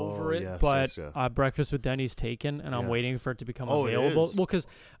over it. Yes, but yes. Breakfast with Denny's taken, and I'm waiting for it to become available. It is. Well, because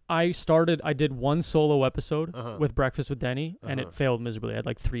I did one solo episode with Breakfast with Denny, and it failed miserably. I had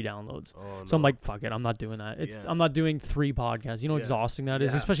like 3 downloads. So I'm like, fuck it, I'm not doing that. I'm not doing 3 podcasts. You know how exhausting that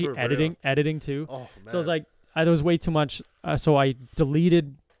is, especially editing too. Oh, man. So I was like, there was way too much. So I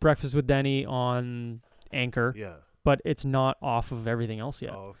deleted Breakfast with Denny on Anchor. Yeah. But it's not off of everything else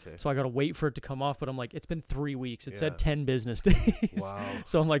yet. Oh, okay. So I got to wait for it to come off. But I'm like, it's been 3 weeks. It said 10 business days. Wow.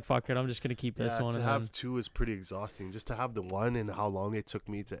 So I'm like, fuck it. I'm just going to keep this one. To have 2 is pretty exhausting. Just to have the one and how long it took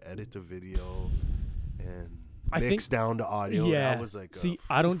me to edit the video and mix down the audio. Yeah. That was like, see,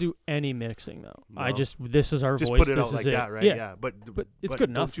 I don't do any mixing though. No. This is our just voice. Put it this out is like it. that, right? Yeah. But it's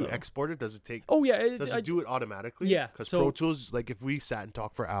good enough. Don't you export it? Does it take? Oh yeah. Does it do it automatically? Yeah. Because Pro Tools, like if we sat and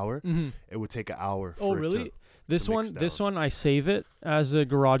talked for an hour, it would take an hour. Oh really? This one, I save it as a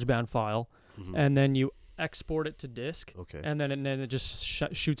GarageBand file, and then you export it to disk. Okay. And then it just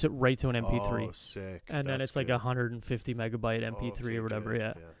shoots it right to an MP3. Oh, sick. And then it's like 150 megabyte MP3 or whatever.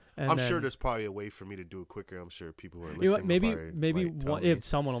 Yeah. I'm sure there's probably a way for me to do it quicker. I'm sure people who are listening. Maybe if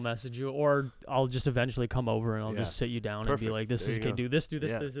someone will message you, or I'll just eventually come over and I'll just sit you down and be like, "This is do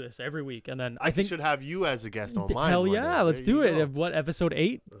this every week." And then I think should have you as a guest on mine. Hell yeah, let's do it. What episode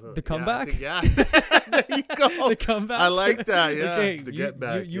 8? The comeback. There you go. The comeback. I like that. Yeah. Okay, the get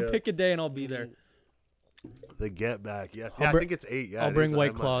back. You pick a day and I'll be there. The get back. Yes. I think it's 8. Yeah. I'll bring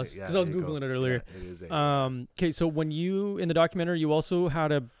White Claws because I was googling it earlier. Yeah, it is 8. Okay, so when you in the documentary, you also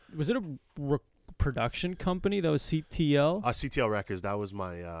had was it a production company that was CTL? CTL Records. That was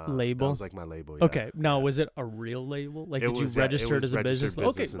my label. That was like my label. Yeah. Okay. Now, was it a real label? Like, did you register it as a business?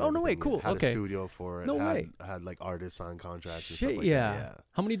 Okay. Oh no way. Cool. Had okay. a studio for it. No way. Had like artists sign contracts. Shit. And stuff like that. Yeah.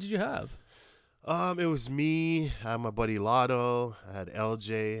 How many did you have? It was me. I had my buddy Lotto. I had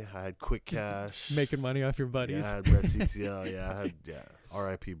LJ. I had Quick Cash. Just making money off your buddies. Yeah, I had Brett CTL. Yeah, I had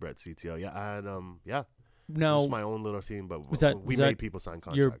R.I.P. Brett CTL. Yeah, I had Now, it was my own little team, but we made people sign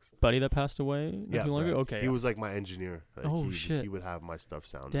contracts. Your buddy that passed away? Yeah, okay. He was like my engineer. Like, shit. He would have my stuff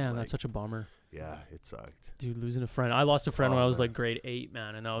sound. Damn, that's such a bummer. Yeah, it sucked. Dude, losing a friend. I lost a friend when I was like grade 8,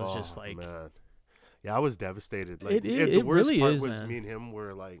 man, and I was just like, man. Yeah, I was devastated. Like the worst really part was man. Me and him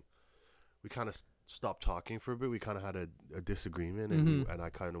were like, we kind of stopped talking for a bit. We kind of had a disagreement, and I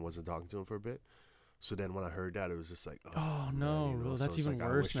kind of wasn't talking to him for a bit. So then when I heard that, it was just like, oh no, man, that's even like,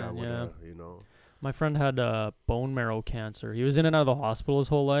 worse, man. Yeah, you know. My friend had bone marrow cancer. He was in and out of the hospital his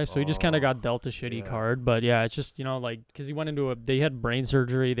whole life, so he just kind of got dealt a shitty card. But yeah, it's just, like, because he went into they had brain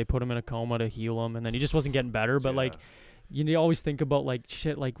surgery, they put him in a coma to heal him, and then he just wasn't getting better. But like, you always think about like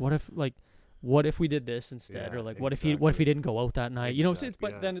shit, like what if we did this instead, or like what if he didn't go out that night, you know?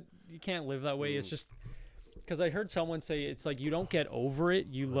 Then you can't live that way. It's just because I heard someone say it's like you don't get over it,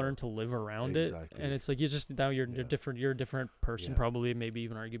 you learn to live around it, and it's like you just now you're different. You're a different person, probably, maybe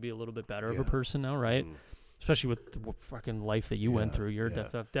even arguably a little bit better of a person now, right? Especially with the fucking life that you went through, you're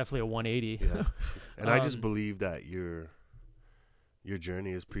definitely a 180. Yeah. And I just believe that your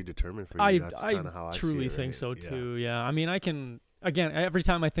journey is predetermined for you. That's kind of how I truly see it, think so too. Yeah. I mean, I can, again, every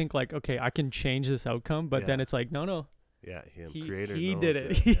time I think like, okay, I can change this outcome, but then it's like, no. Yeah, creator. He did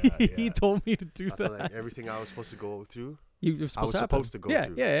it. He told me to do that. Like everything I was supposed to go through. I was supposed to go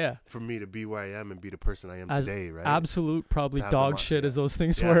through. Yeah. For me to be where I am and be the person I am today, right? Absolute, probably dog shit as those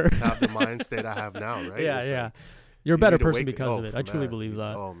things were. To have the mind state I have now, right? Yeah. Like, you're a better person because of it. I truly believe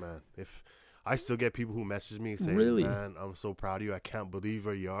that. Oh man, if I still get people who message me saying, really? "Man, I'm so proud of you. I can't believe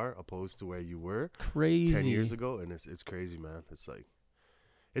where you are, opposed to where you were crazy 10 years ago." And it's crazy, man. It's like,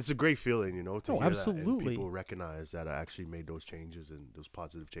 it's a great feeling, you know, to hear absolutely. that and people recognize that I actually made those changes and those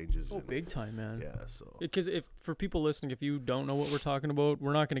positive changes. Oh, big time, man. Yeah, so. Because for people listening, if you don't know what we're talking about,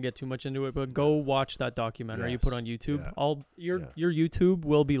 we're not going to get too much into it, but go watch that documentary you put on YouTube. Yeah. Your YouTube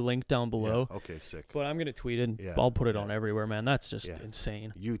will be linked down below. Yeah. Okay, sick. But I'm going to tweet it and I'll put it on everywhere, man. That's just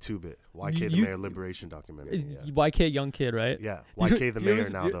insane. YouTube it. YK the Mayor Liberation documentary. YK Young Kid, right? Yeah. YK the Mayor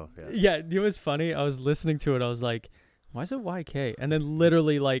now, though. Yeah. You know what's funny? I was listening to it. I was like, why is it YK? And then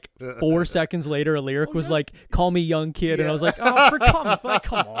literally like 4 seconds later, a lyric was like, "Call me Young Kid," and I was like, "Oh,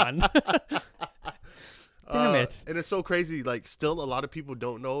 come on." Damn it. And it's so crazy. Like, still a lot of people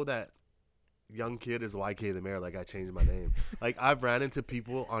don't know that Young Kid is YK the Mayor. Like, I changed my name. Like, I've ran into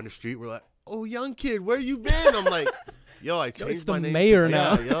people on the street who are like, "Oh, Young Kid, where you been?" I'm like, yo, I changed my name. It's the mayor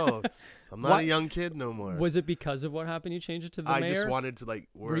now. Yeah, I'm not a young kid no more. Was it because of what happened you changed it to the mayor? I just wanted to like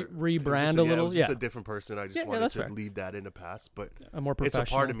rebrand a little. It was just a different person. I just wanted to leave that in the past, but a more professional.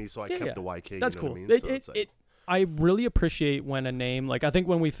 It's a part of me, so I kept the YK. That's cool. What I mean? I really appreciate when a name, like I think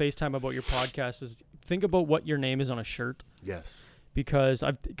when we FaceTime about your podcast, is think about what your name is on a shirt. Yes. Because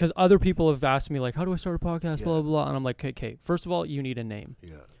other people have asked me like, how do I start a podcast? Blah blah blah, and I'm like, okay, first of all, you need a name.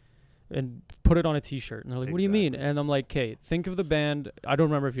 Yeah. And put it on a T-shirt. And they're like, what do you mean? And I'm like, okay, think of the band. I don't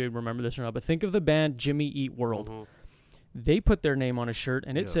remember if you remember this or not, but think of the band Jimmy Eat World. Mm-hmm. They put their name on a shirt,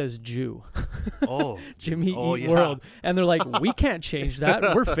 and it says Jew. Oh. Jimmy Eat World. And they're like, we can't change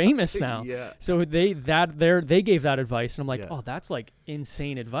that. We're famous now. Yeah. So they gave that advice, and I'm like, oh, that's like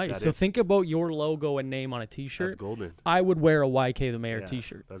insane advice. So think about your logo and name on a T-shirt. That's golden. I would wear a YK the Mayor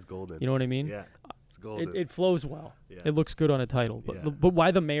T-shirt. That's golden. You know what I mean? Yeah. It flows well. Yeah. It looks good on a title. But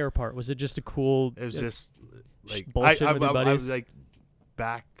why the mayor part? Was it just a cool? It was just like bullshit I was like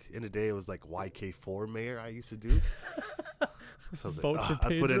back in the day. It was like YK4 mayor I used to do. So I was like,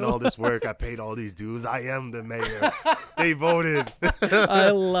 I put in all this work. I paid all these dues. I am the mayor. They voted. I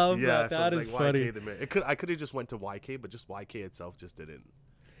love that. So that is like funny. YK the mayor. I could have just went to YK, but just YK itself just didn't.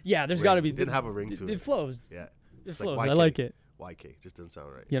 Yeah, there's got to be. Didn't have a ring to it. It flows. Yeah, it flows. Like I like it. YK just doesn't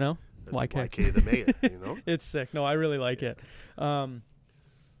sound right. You know, YK. YK the mayor. You know, it's sick. No, I really like it. 10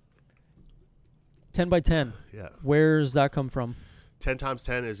 by 10. Yeah. Where's that come from? 10 times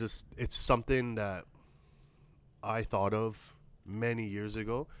 10 is just, it's something that I thought of many years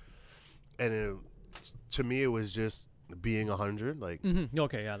ago, and to me it was just being 100. Like,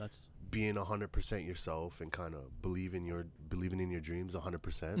 okay, yeah, that's being 100% yourself and kind of believing in your dreams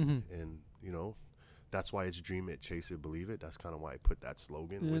 100%, and you know. That's why it's dream it, chase it, believe it. That's kind of why I put that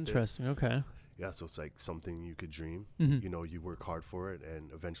slogan with Interesting. it. Okay. Yeah, so it's like something you could dream. You know, you work hard for it,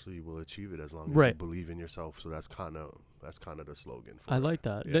 and eventually you will achieve it as long as you believe in yourself. So that's kind of the slogan. I like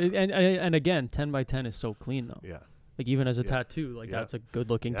that. Yeah. And again, 10 by 10 is so clean though. Yeah. Like even as a tattoo, like that's a good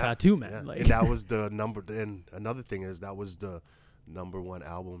looking tattoo, man. Yeah. Like, and that was the number. And another thing is that was the #1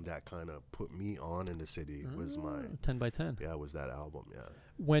 album that kind of put me on in the city. Was my 10 by 10. Yeah, it was that album. Yeah.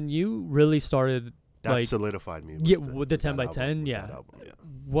 When you really started. That solidified me. With the 10 by 10, album,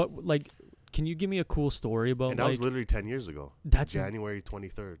 What, like, can you give me a cool story about? And that was literally 10 years ago. That's January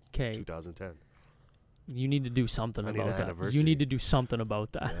 23rd, 2010. You need to do something about that. You need to do something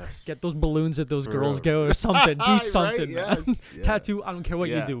about that. Yes. Get those balloons that those girls go or something. Do something. Right? Yes. Yeah. Tattoo. I don't care what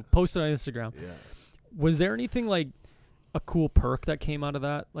you do. Post it on Instagram. Yeah. Was there anything like a cool perk that came out of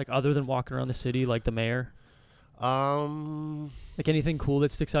that, like other than walking around the city, like the mayor? Like anything cool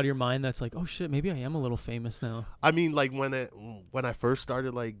that sticks out of your mind that's like, oh shit, maybe I am a little famous now. I mean, like when I first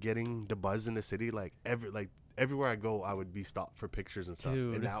started like getting the buzz in the city, like everywhere I go, I would be stopped for pictures and stuff.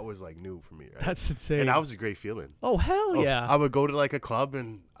 Dude. And that was like new for me, right? That's insane. And that was a great feeling. Oh hell yeah! I would go to like a club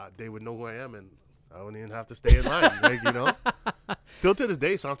and they would know who I am, and I don't even have to stay in line. Like, you know, still to this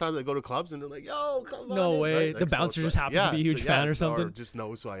day, sometimes I go to clubs and they're like, "Yo, come on!" No way. Right? The bouncer just happens to be a huge fan or something. Or just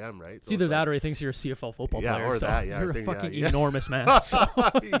knows who I am, right? It's either that or he thinks you're a CFL football player. Or so that. Yeah, you're a fucking enormous man. So.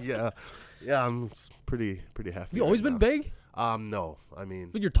 Yeah, I'm pretty hefty. Have you always been big? No. I mean,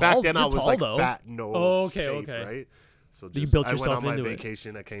 but you're tall. Back then you're I was tall, like though. fat, no shape, right? So you built I went yourself on my into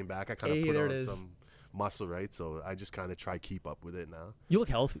vacation. I came back. I kind of put on some muscle, right? So I just kind of try keep up with it now. You look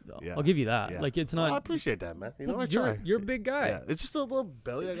healthy though. Yeah. I'll give you that. Yeah. Like it's not. I appreciate that, man. You know, you're a big guy. Yeah. It's just a little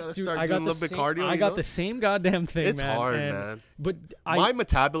belly. I gotta Dude, start doing a little bit cardio. I got the same goddamn thing, it's man. It's hard, man. But my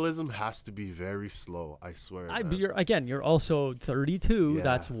metabolism has to be very slow. I swear. You're also 32. Yeah.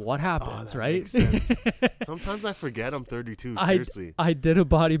 That's what happens, that right? Makes sense. Sometimes I forget I'm 32. Seriously. I did a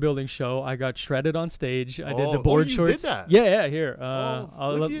bodybuilding show. I got shredded on stage. I did the board shorts. Did that? Yeah. Here.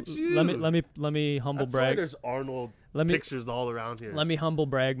 Look at you. Let me humble That's brag. Why there's Arnold pictures all around here. Let me humble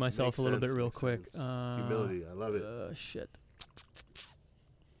brag myself a little bit real quick. Humility. I love it. Shit.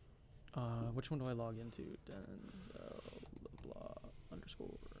 Which one do I log into? Denzel blah underscore.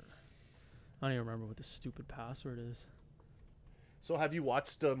 I don't even remember what the stupid password is. So have you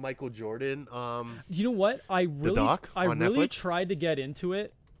watched Michael Jordan? You know what? I really tried to get into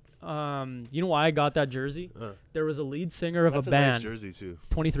it. You know why I got that jersey? There was a lead singer of a band. Nice jersey too.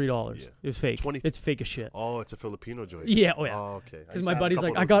 $23. Yeah. It was fake. It's fake as shit. Oh, it's a Filipino joint. Yeah. Oh yeah. Oh, okay. Because my buddy's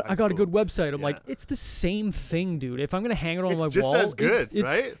like, I got a good website. I'm like, it's the same thing, dude. If I'm gonna hang it on my just wall, as good, it's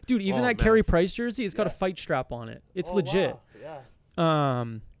right? Dude, even that Carey Price jersey, it's got a fight strap on it. It's legit. Wow. Yeah.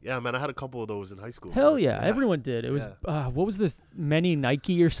 Yeah, man, I had a couple of those in high school. Hell yeah, everyone did. It was what was this? Many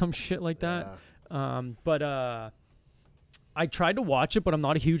Nike or some shit like that. But I tried to watch it, but I'm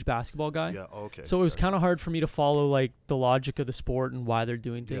not a huge basketball guy. Yeah, okay. So it was kind of hard for me to follow like the logic of the sport and why they're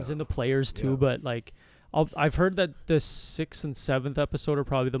doing things and the players too. But like, I've heard that the 6th and 7th episode are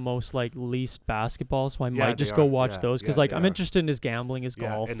probably the most like least basketball, so I might just go watch those because like I'm interested in his gambling, his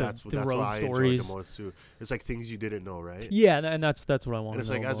golf, and the that's road why stories. I enjoyed the most too. It's like things you didn't know, right? Yeah, and that's what I want. And it's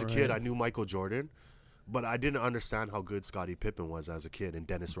like as a kid, I knew Michael Jordan, but I didn't understand how good Scottie Pippen was as a kid, and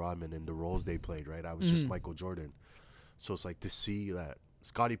Dennis Rodman and the roles they played. Right, I was just Michael Jordan. So it's like to see that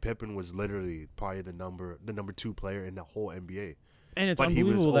Scottie Pippen was literally probably the number 2 player in the whole NBA. And it's but he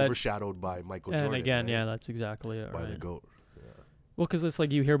was unbelievable overshadowed by Michael Jordan. And again, right? that's exactly it. By the GOAT. Yeah. Well, because it's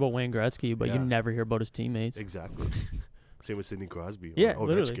like you hear about Wayne Gretzky, but you never hear about his teammates. Exactly. Same with Sidney Crosby. Yeah, or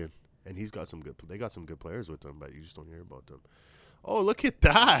literally. Ovechkin. And he's got some good. They got some good players with them, but you just don't hear about them. Oh, look at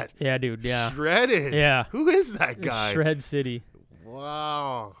that! Yeah, dude. Yeah. Shredded. Yeah. Who is that guy? Shred City.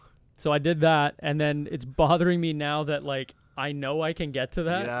 Wow. So I did that, and then it's bothering me now that like I know I can get to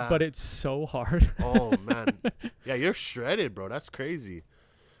that, but it's so hard. Oh man. Yeah, you're shredded, bro. That's crazy.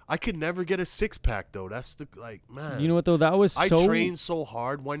 I could never get a 6-pack though. That's the man. You know what though? That was I trained so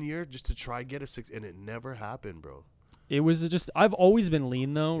hard one year just to try get a 6, and it never happened, bro. It was just I've always been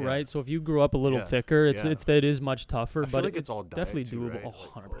lean though, right? So if you grew up a little thicker, it is much tougher. I feel but like it's all diet definitely too, doable.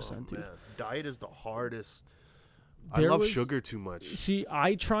 Right? 100%, dude. Man. Diet is the hardest. I love sugar too much. See,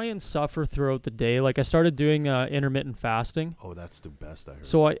 I try and suffer throughout the day. Like I started doing intermittent fasting. Oh, that's the best I heard.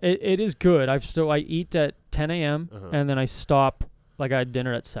 So it is good. I eat at 10 a.m. And then I stop. Like I had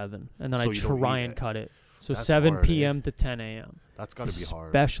dinner at 7, and then I try and cut it. So that's 7 p.m. to 10 a.m. That's gotta be hard.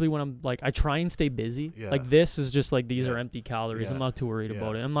 Especially when I'm like I try and stay busy. Yeah. Like this is just like these are empty calories. Yeah. I'm not too worried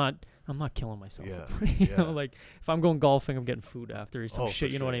about it. I'm not killing myself. Yeah. You know, like if I'm going golfing, I'm getting food after or some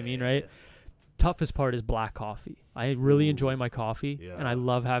shit. You know what I mean, right? Toughest part is black coffee. I really enjoy my coffee, and I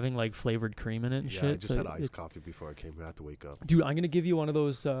love having like flavored cream in it and shit. I just had iced coffee before I came here. I had to wake up. Dude, I'm gonna give you one of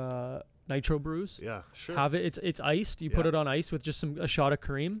those nitro brews. Yeah, sure. Have it. It's iced. You put it on ice with just a shot of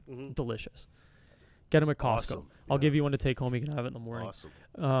cream. Delicious. Get them at Costco. Awesome. I'll give you one to take home. You can have it in the morning.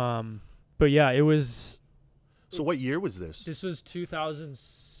 Awesome. But yeah, it was. So what year was this? This was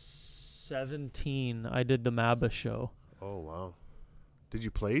 2017. I did the MABA show. Oh wow. Did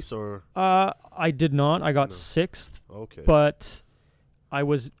you place or? I did not. I got 6th. Okay. But I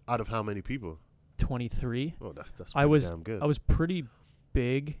was out of how many people? 23. Oh, that's damn good. I was pretty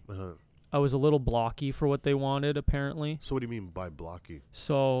big. I was a little blocky for what they wanted, apparently. So what do you mean by blocky?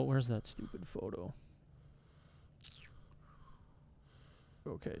 So where's that stupid photo?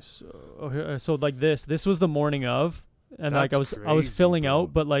 Okay, so like this was the morning of, and like I was filling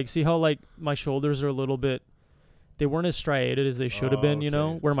out, but like see how like my shoulders are a little bit. They weren't as striated as they should have been, you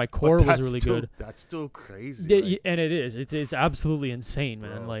know, where my core was really good. That's still crazy. Yeah, and it is. It's absolutely insane,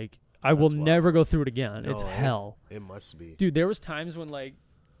 man. Bro, like I will never go through it again. It's hell. It must be. Dude, there was times when like,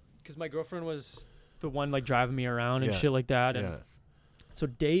 because my girlfriend was the one like driving me around and shit like that. And so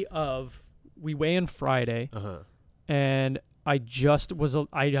day of, we weigh in Friday, and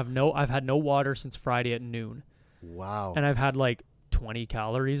I've had no water since Friday at noon. Wow. And I've had like 20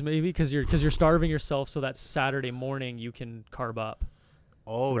 calories maybe because you're starving yourself so that Saturday morning you can carb up.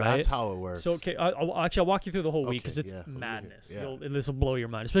 Oh, right? That's how it works. So okay, I'll walk you through the whole week because it's madness. Yeah. This will blow your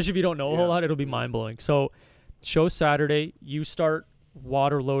mind, especially if you don't know a whole lot. It'll be mind blowing. So, show Saturday. You start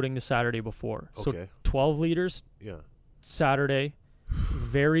water loading the Saturday before. Okay. So 12 liters. Yeah. Saturday.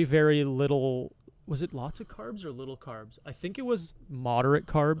 Very, very little. Was it lots of carbs or little carbs? I think it was moderate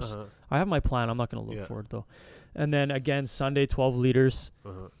carbs. Uh-huh. I have my plan. I'm not going to look for it though. And then again, Sunday 12 liters.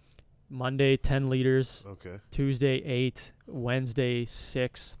 Uh-huh. Monday 10 liters. Okay. Tuesday 8. Wednesday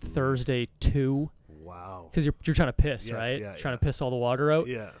 6. Thursday 2. Wow. Because you're trying to piss, right? Trying to piss all the water out.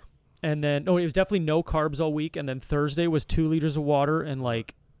 Yeah. And then it was definitely no carbs all week. And then Thursday was 2 liters of water and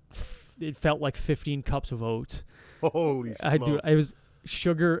like it felt like 15 cups of oats. Holy smokes. It was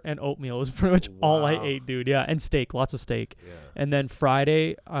sugar and oatmeal. It was pretty much all I ate, dude. Yeah, and steak, lots of steak. Yeah. And then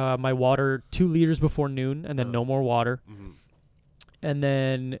Friday, my water 2 liters before noon, and then no more water. Mm-hmm. And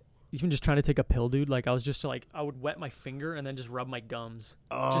then even just trying to take a pill, dude. Like I was just like I would wet my finger and then just rub my gums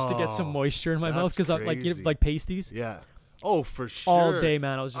just to get some moisture in my mouth because I'm like pasties. Yeah. Oh, for sure. All day,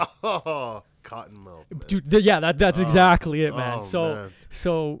 man. I was just cotton milk, man. Dude. That's exactly it, man. Man.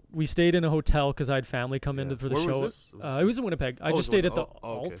 So we stayed in a hotel because I had family come in for the Where show. Was this? It was in Winnipeg. I just stayed at the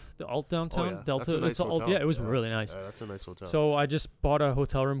okay. the Alt downtown. Delta. That's a nice hotel. Yeah, it was really nice. Yeah, that's a nice hotel. So I just bought a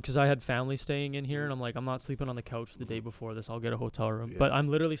hotel room because I had family staying in here, and I'm like, I'm not sleeping on the couch the day before this. I'll get a hotel room. Yeah. But I'm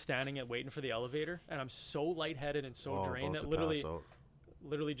literally standing and waiting for the elevator, and I'm so lightheaded and so drained that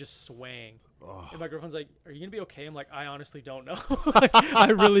literally just swaying. And my girlfriend's like, "Are you gonna be okay?" I'm like, "I honestly don't know. I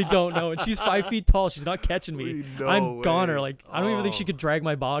really don't know." And she's 5 feet tall. She's not catching me. I'm goner. Like I don't even think she could drag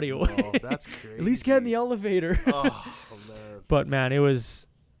my body away. Oh, that's crazy. At least get in the elevator. Oh man. But man, it was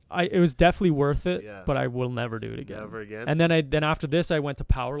definitely worth it. Yeah. But I will never do it again. Never again. And then after this, I went to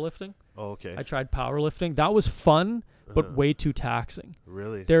powerlifting. Oh, okay. I tried powerlifting. That was fun, but way too taxing.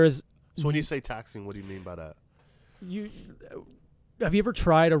 Really? So when you say taxing, what do you mean by that? Have you ever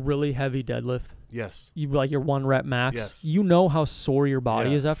tried a really heavy deadlift? Yes. You like your 1 rep max. Yes. You know how sore your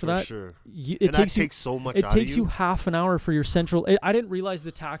body is after that. Sure. It takes so much. It takes you half an hour for your central. I didn't realize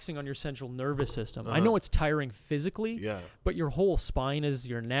the taxing on your central nervous system. I know it's tiring physically. Yeah. But your whole spine is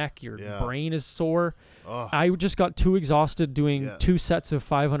your neck. Your brain is sore. Oh. I just got too exhausted doing 2 sets of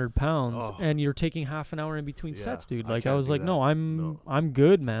 500 pounds, and you're taking half an hour in between sets, dude. Like I was like, no, I'm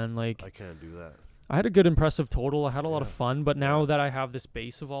good, man. Like I can't do that. I had a good impressive total. I had a lot of fun, but now that I have this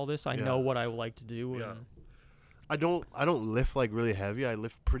base of all this, I know what I would like to do. Yeah. And I don't lift like really heavy. I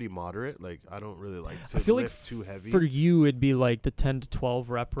lift pretty moderate. Like I don't really like to lift too heavy. For you, it'd be like the 10 to 12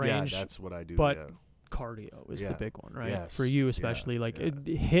 rep range. Yeah, that's what I do. But cardio is the big one, right? Yes. For you especially,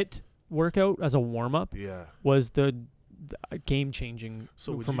 HIIT workout as a warm up. Yeah. Was the game changing.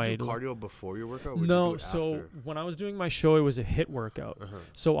 So would for you do cardio before your workout? Or no, you do it so after? when I was doing my show, it was a HIIT workout.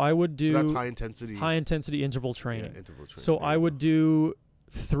 So I would do that's high intensity interval training. Yeah, interval training. So I would do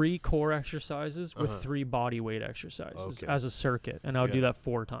 3 core exercises with 3 body weight exercises as a circuit, and I would do that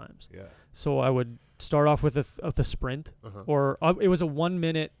 4 times. Yeah. So I would start off with the sprint, or it was a 1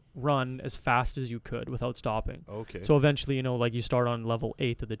 minute run as fast as you could without stopping. Okay. So eventually, like you start on level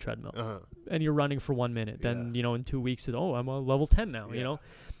 8 of the treadmill, and you're running for 1 minute. Then in 2 weeks, I'm on level 10 now.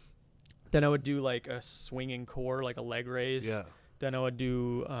 Then I would do like a swinging core, like a leg raise. Yeah. Then I would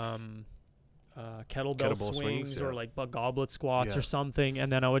do kettlebell swings or like goblet squats or something,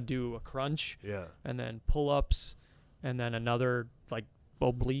 and then I would do a crunch. Yeah. And then pull-ups, and then another like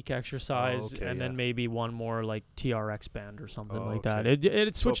oblique exercise, and then maybe one more like TRX band or something like that.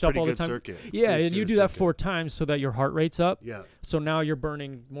 It switched up all the time. Circuit. Yeah, and you do that 4 times so that your heart rate's up. Yeah. So now you're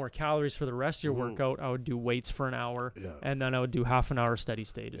burning more calories for the rest of your workout. I would do weights for an hour, and then I would do half an hour steady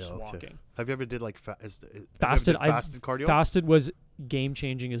state, just walking. Have you ever did like fasted cardio? Fasted was game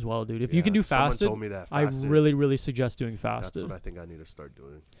changing as well, dude. If you can do fasted, told me that I really, really suggest doing fasted. That's what I think I need to start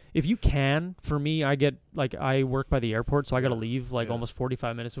doing. If you can, for me, I work by the airport, so I got to leave almost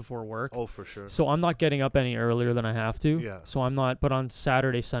 45 minutes before work. Oh, for sure. So I'm not getting up any earlier than I have to. Yeah. So I'm not, but on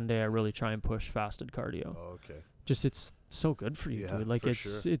Saturday, Sunday, I really try and push fasted cardio. Oh, okay. Just it's so good for you, dude. Like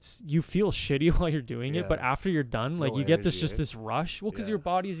sure. it's you feel shitty while you're doing it, but after you're done, like you get this rush. Well, because your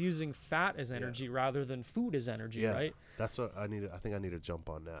body's using fat as energy rather than food as energy, right? That's what I need. I think I need to jump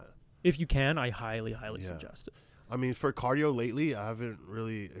on that. If you can, I highly suggest it. I mean, for cardio lately, I haven't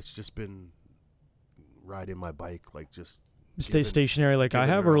really. It's just been riding my bike, like just stay stationary like I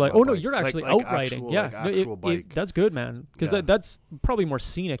have, or like no, you're actually out riding. Actual bike. That's good, man. Because that's probably more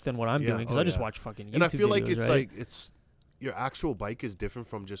scenic than what I'm doing. Because I just watch fucking YouTube and I feel like videos, it's like your actual bike is different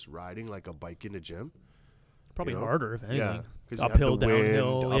from just riding like a bike in the gym. Probably harder if anything. Yeah, because uphill,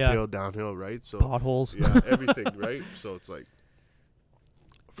 downhill, uphill, downhill, right? So potholes. Yeah, everything, right? So it's like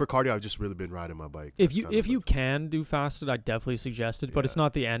for cardio, I've just really been riding my bike. If you can do fasted, I definitely suggest it, but it's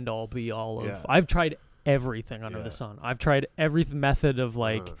not the end all be all of. Yeah. I've tried everything under the sun. I've tried every method of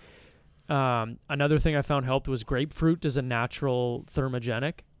like. Another thing I found helped was grapefruit is a natural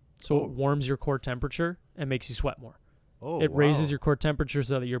thermogenic, so it warms your core temperature and makes you sweat more. It raises your core temperature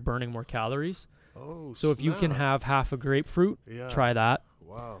so that you're burning more calories. So if you can have half a grapefruit, try that.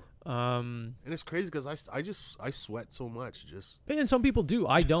 Wow. And it's crazy because I sweat so much. And some people do.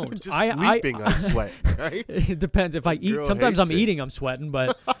 I don't. Just sleeping, I sweat. Right? It depends. If I eat, sometimes I'm eating, I'm sweating,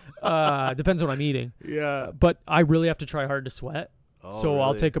 but depends what I'm eating. Yeah. But I really have to try hard to sweat. So really?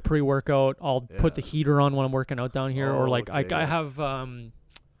 I'll take a pre-workout. I'll put the heater on when I'm working out down here, or like I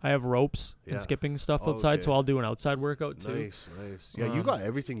have ropes and skipping stuff outside, so I'll do an outside workout too. Nice. Yeah, you got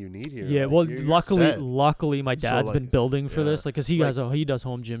everything you need here. Yeah, like, well, you're luckily my dad's been building for this, like, cause he does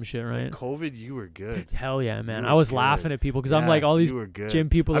home gym shit, right? COVID, you were good. Hell yeah, man! I was laughing at people because I'm like, all these gym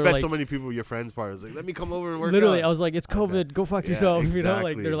people. I are bet like, so many people, your friends, probably was like, let me come over and work. Literally, I was like, it's COVID, go fuck yourself. You know,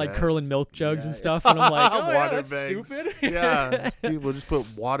 like they're like curling milk jugs and stuff, and I'm like, water that's bags. stupid. Yeah, people just put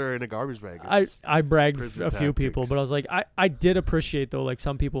water in a garbage bag. I bragged a few people, but I was like, I did appreciate though, like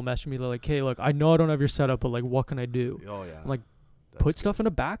some people messaged me, they're like, hey, look, I know I don't have your setup, but like, what can I do? Oh yeah. I'm like, put stuff in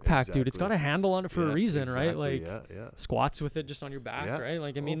a backpack, dude. It's got a handle on it for a reason, right? Like, squats with it just on your back, right?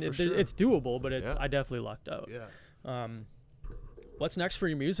 Like, I mean, it's doable, but I definitely lucked out. Yeah. What's next for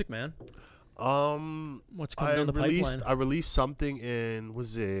your music, man? What's coming down the pipeline? I released something in,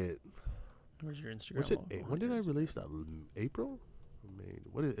 was it? Where's your Instagram? Was it? When did I release that? April?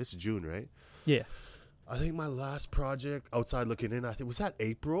 May? It's June, right? Yeah. I think my last project, Outside Looking In, was that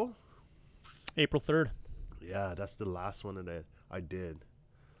April? April 3rd. Yeah, that's the last one that I did.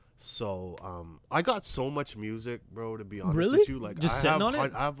 So I got so much music, bro, to be honest with you. Like, just sitting on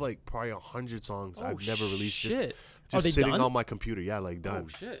it? I have like probably 100 songs I've never released. Shit. Just sitting on my computer. Yeah, like done. Oh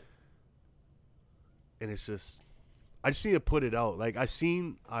shit. And it's just, I just need to put it out. Like I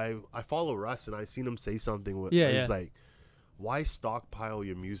follow Russ and I seen him say something with like, why stockpile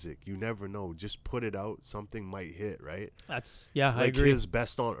your music? You never know. Just put it out. Something might hit, right? I like agree. His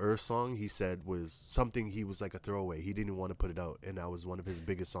Best on Earth song, he said, was something he was like a throwaway. He didn't want to put it out, and that was one of his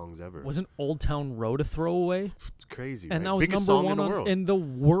biggest songs ever. Wasn't Old Town Road a throwaway? It's crazy, and right? that was biggest number song one in the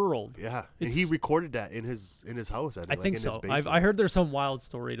world. Yeah, and he recorded that in his house. I think so. I heard there's some wild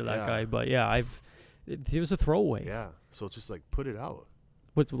story to that guy, but yeah, it was a throwaway. Yeah, so it's just like put it out.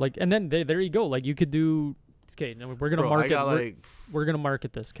 What's like, and then there you go. Like you could do. Okay, now we're gonna market. We're gonna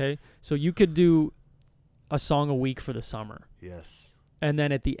market this. Okay, so you could do a song a week for the summer. Yes. And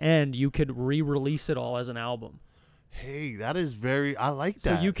then at the end, you could re-release it all as an album. Hey, that is I like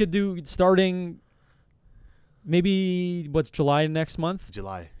that. So you could do starting maybe July next month.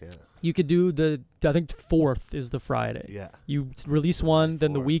 July, yeah. You could do I think 4th is the Friday. Yeah. You release one,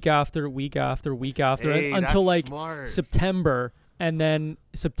 then the week after, hey, until like smart. September. And then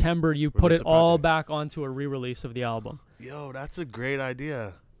September, you put it all back onto a re-release of the album. Yo, that's a great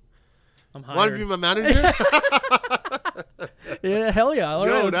idea. I'm hired. Want to be my manager? Yeah, hell yeah. All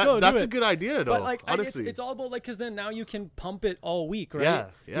right, let's go. That's a good idea, though. But like, honestly, it's all about like, because then now you can pump it all week, right? Yeah.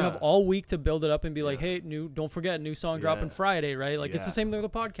 You have all week to build it up and be like, hey, don't forget, new song dropping Friday, right? Like it's the same thing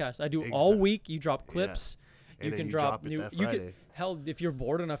with the podcast. I do all week. You drop clips. You can drop new. You could if you're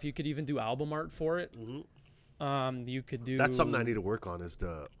bored enough, you could even do album art for it. Mm-hmm. You could do. That's something I need to work on. Is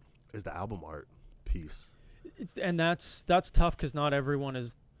the album art piece. That's tough because not everyone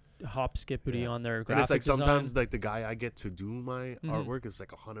is hop skippity on their graphic and it's like design. Sometimes like the guy I get to do my artwork is like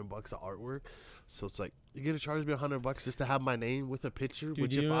 $100 of artwork, so it's like you're gonna charge me $100 just to have my name with a picture. Dude,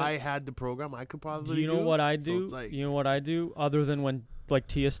 which if I had the program, I could probably. Do you know what I do? So you know what I do? Other than when like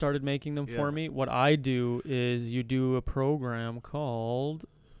Tia started making them for me, what I do is you do a program called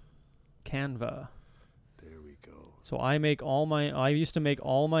Canva. So I used to make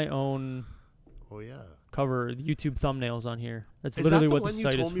all my own cover YouTube thumbnails on here. That's literally what the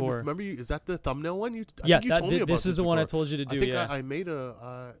site is for. Remember, is that the thumbnail one? This is the one I told you to do. I think I made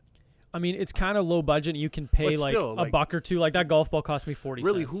a... I mean, it's kind of low budget. And you can pay like a buck or two. Like that golf ball cost me 40 cents.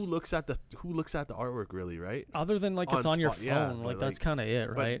 Really, who looks at the artwork really, right? Other than like it's on your phone. Like that's kind of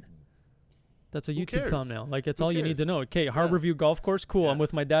it, right? That's a YouTube thumbnail. Like it's all you need to know. Okay, Harborview Golf Course, cool. I'm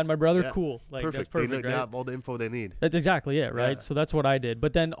with my dad and my brother, cool. Like perfect. That's perfect, they right? have all the info they need. That's exactly it, right? So that's what I did.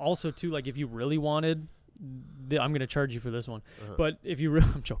 But then also too, like if you really wanted, I'm gonna charge you for this one. But if you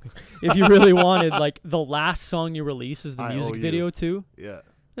I'm joking. If you really wanted, like the last song you release is the music video too. Yeah.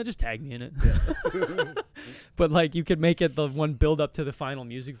 Just tag me in it. Yeah. But like you could make it the one build up to the final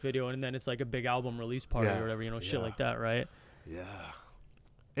music video, and then it's like a big album release party Yeah. or whatever, shit like that, right? Yeah.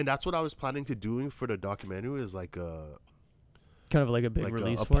 And that's what I was planning to doing for the documentary, is like a kind of like a big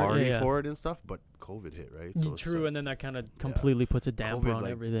release a for party it. for it and stuff, but COVID hit, right? So true, and then that kind of completely puts a damper COVID, on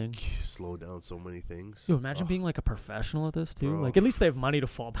like, everything. Slowed down so many things. Dude, imagine being like a professional at this too. Bro. Like at least they have money to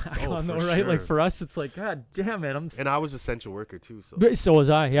fall back on, though, right? Sure. Like for us, it's like, God damn it, And I was essential worker too, so. But so was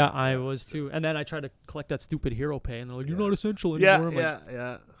I. Yeah, I was too. And then I tried to collect that stupid hero pay, and they're like, "You're not essential anymore."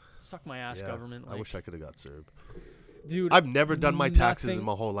 Yeah. Suck my ass, government. I wish I could have got served. Dude, I've never done my taxes in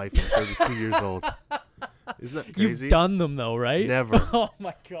my whole life. I'm 32 years old. Isn't that crazy? You've done them though, right? Never. Oh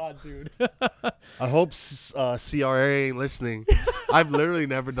my God, dude. I hope CRA ain't listening. I've literally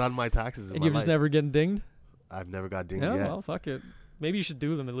never done my taxes in And my you've life. just never getting dinged? I've never got dinged Yeah, yet. well, fuck it. Maybe you should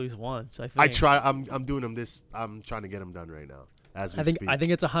do them at least once. I think. I try. I'm doing them this. I'm trying to get them done right now as we speak. I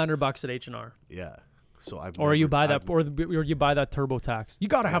think it's $100 at H&R. Yeah. So Or you buy that TurboTax. You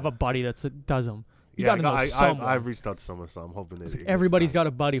gotta have a buddy that does them. You gotta know someone. I've reached out to someone, so I'm hoping that everybody's got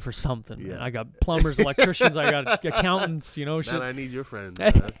a buddy for something. Yeah. Man. I got plumbers, electricians, I got accountants. Shit. Man, I need your friends.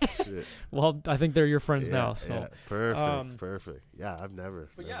 Man. Shit. Well, I think they're your friends now. So yeah. Perfect. Yeah, I've never.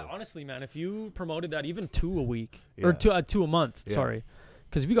 But never. yeah, honestly, man, if you promoted that even 2 a week or two a month, sorry.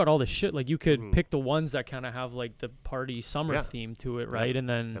 Because if you got all this shit, like you could pick the ones that kind of have like the party summer theme to it, right? And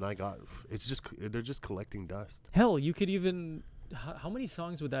then they're just collecting dust. Hell, you could even how many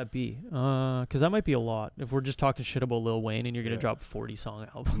songs would that be? Because that might be a lot. If we're just talking shit about Lil Wayne and you're gonna drop 40-song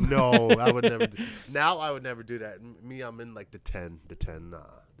album. No, I would never. I would never do that. Me, I'm in like the 10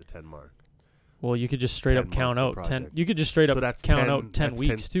 mark. Well, you could just straight up count out 10. You could just straight up count out 10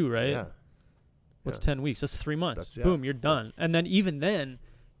 weeks too, right? Yeah. What's 10 weeks? That's 3 months. Boom, you're done. And then even then,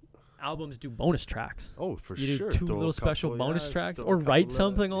 albums do bonus tracks. Oh, for you sure. You do 2 little special bonus tracks, or write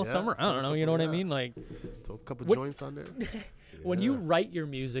something all summer. I don't know. You know what I mean? Like, throw a couple joints on there. When you write your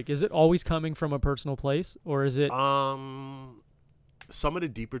music, is it always coming from a personal place, or is it? Some of the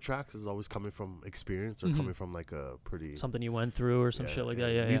deeper tracks is always coming from experience or coming from like a pretty something you went through or some shit like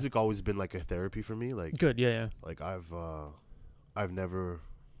that. Yeah, music always been like a therapy for me. Like good, yeah. Like I've never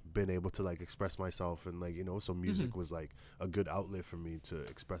been able to like express myself, and like so music was like a good outlet for me to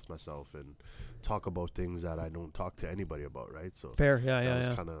express myself and talk about things that I don't talk to anybody about, right? So fair, that's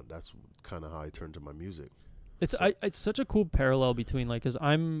kind of how I turned to my music. It's such a cool parallel between like, because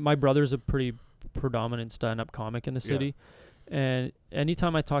my brother's a pretty predominant stand-up comic in the city, and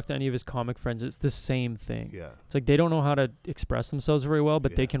anytime I talk to any of his comic friends, it's the same thing. Yeah, it's like they don't know how to express themselves very well,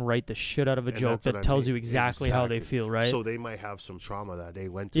 but they can write the shit out of a joke that tells you exactly how they feel, right? So they might have some trauma that they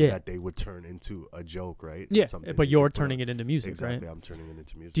went through that they would turn into a joke, right? Yeah, but you're turning it into music, exactly, right? I'm turning it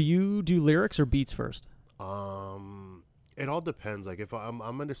into music. Do you do lyrics or beats first? It all depends. Like if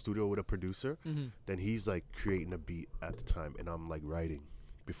I'm in the studio with a producer, then he's like creating a beat at the time, and I'm like writing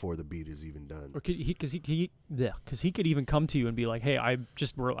before the beat is even done. Or because he could even come to you and be like, "Hey, I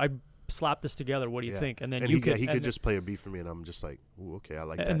slapped this together. What do you think?" And then he could just play a beat for me, and I'm just like, "Ooh, okay, I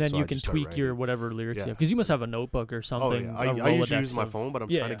like that." And then you can tweak your whatever lyrics you have, because you must have a notebook or something. Oh yeah, I usually use my phone, but I'm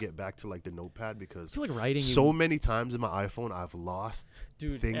trying to get back to like the notepad, because I feel like writing so many times in my iPhone I've lost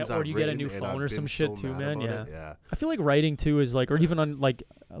things. Or you get a new phone or some shit too, man. Yeah. I feel like writing too is like, or even on like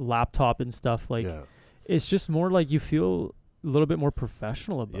a laptop and stuff, like it's just more like you feel a little bit more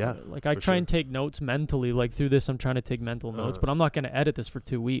professional about it. Like I try and take notes mentally, like through this I'm trying to take mental notes, but I'm not going to edit this for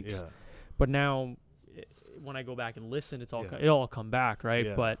 2 weeks. Yeah. But now when I go back and listen, it'll all come back, right?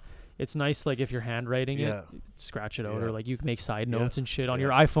 Yeah. But it's nice, like if you're handwriting it, scratch it out, or like you can make side notes and shit. On your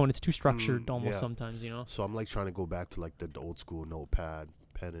iPhone, it's too structured almost sometimes, So I'm like trying to go back to like the old school notepad,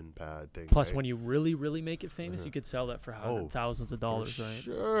 pen and pad thing. Plus, when you really, really make it famous, you could sell that for thousands of dollars, right?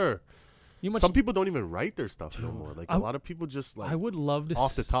 Sure. Some people don't even write their stuff no more. Like a lot of people just like. I would love to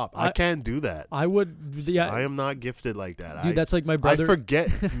off the top. I can't do that. I would. Yeah. I am not gifted like that. Dude, that's like my brother. I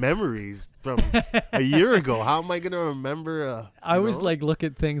forget memories from a year ago. How am I gonna remember? I always like look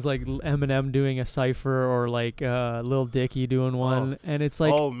at things like Eminem doing a cipher, or like Lil Dicky doing one, and it's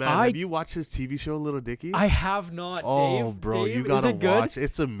like. Oh man, have you watched his TV show Lil Dicky? I have not. Oh, bro, you gotta watch.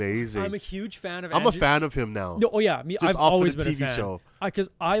 It's amazing. I'm a huge fan of. I'm a fan of him now. No, oh yeah, me. I've always been a fan. Show.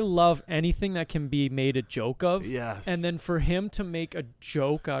 Because I love anything that can be made a joke of. Yes. And then for him to make a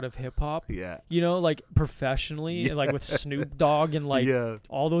joke out of hip hop. Yeah. Like professionally, and like with Snoop Dogg and like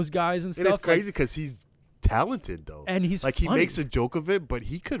all those guys and stuff. It's crazy because he's talented though. And he's like funny. He makes a joke of it, but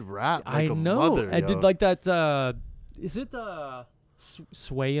he could rap like a mother. I did like that. Is it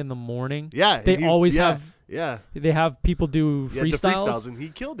Sway in the Morning? Yeah. They always have. Yeah. They have people do freestyles. And he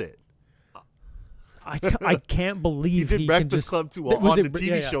killed it. I can't believe he did Breakfast Club too. Well, on the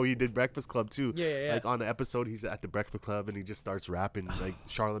TV show, he did Breakfast Club too. Yeah. Like on the episode, he's at the Breakfast Club and he just starts rapping. Like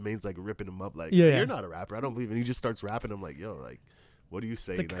Charlemagne's like ripping him up. Like, you're not a rapper. I don't believe it. And he just starts rapping. I'm like, yo, like, what do you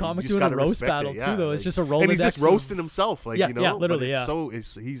say? It's a comic doing a roast battle too, though. Like, it's just a Rolodex. And he's just roasting himself, like, you know. Yeah, literally,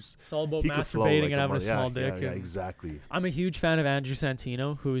 It's it's all about masturbating and having a small dick. Yeah, exactly. I'm a huge fan of Andrew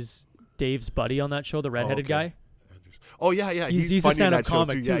Santino, who's Dave's buddy on that show, the redheaded guy. Oh yeah. He's funny a stand-up in that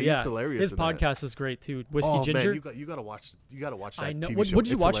comic show, too. Yeah, he's hilarious. His podcast is great too. Whiskey Ginger. Man, you gotta watch that. I know. TV show. What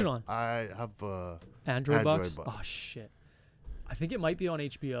did you watch it on? I have Android Box. Oh shit. I think it might be on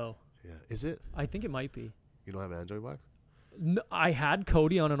HBO. Yeah, is it? I think it might be. You don't have Android Box? No, I had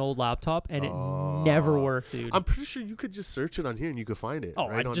Kodi on an old laptop and it never worked, dude. I'm pretty sure you could just search it on here and you could find it. Oh,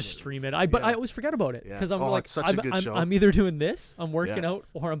 right I'd just stream it. But I always forget about it because I'm like, it's such a good show. I'm either doing this, I'm working out,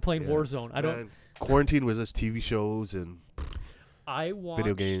 or I'm playing Warzone. I don't. Quarantine was just TV shows and I watched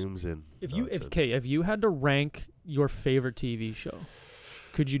video games and. If you had to rank your favorite TV show,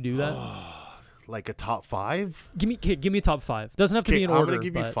 could you do that? Like a top 5? Give me a top 5. Doesn't have to be in order. I'm gonna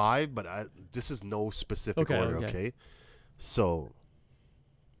give you 5, but this is no specific order. Okay. So,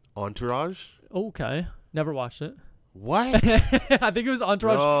 Entourage. Okay, never watched it. What? I think it was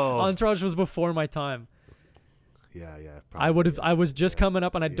Entourage. Bro. Entourage was before my time. Yeah. Probably, I was just coming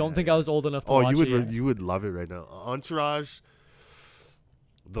up, and I don't think I was old enough to watch it. You would love it right now. Entourage,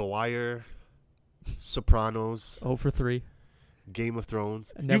 The Wire, Sopranos. 0 for 3. Game of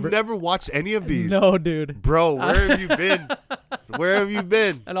Thrones. You've never watched any of these? No, dude. Bro, where have you been? Where have you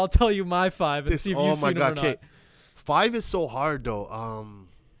been? And I'll tell you my 5 and see if you've seen them or not. 5 is so hard though.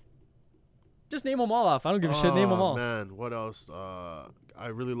 Just name them all off. I don't give a shit. Name them all. Man, what else? I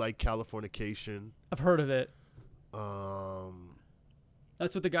really like Californication. I've heard of it.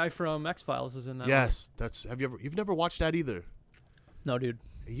 That's what the guy from X-Files is in that. Yes, you've never watched that either? No, dude.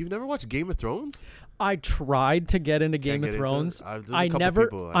 You've never watched Game of Thrones? I tried to get into Game of Thrones.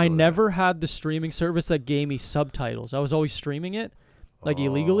 I never had the streaming service that gave me subtitles. I was always streaming it,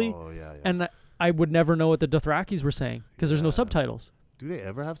 illegally. Yeah. And I would never know what the Dothrakis were saying because there's no subtitles. Do they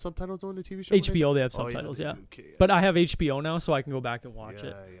ever have subtitles on the TV show? HBO, they have subtitles, yeah. But I have HBO now, so I can go back and watch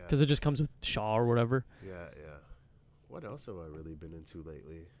it because it just comes with Shaw or whatever. Yeah. What else have I really been into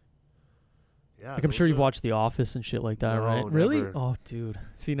lately? Yeah, I'm sure you've watched The Office and shit like that, right? Never. Really? Oh, dude.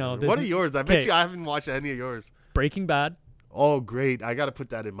 See, no. What are yours? I bet you I haven't watched any of yours. Breaking Bad. Oh, great. I got to put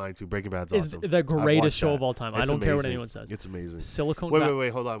that in mind, too. Breaking Bad's awesome. Is the greatest show of all time. I don't care what anyone says. It's amazing. Silicon Valley.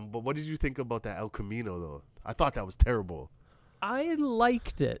 Wait, hold on. But what did you think about that El Camino, though? I thought that was terrible. I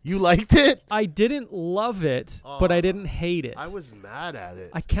liked it. You liked it? I didn't love it, but I didn't hate it. I was mad at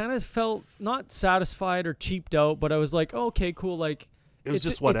it. I kind of felt not satisfied or cheaped out, but I was like, oh, okay, cool. Like, it was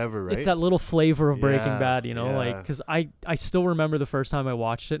just whatever, right? It's that little flavor of Breaking Bad, you know, like, because I still remember the first time I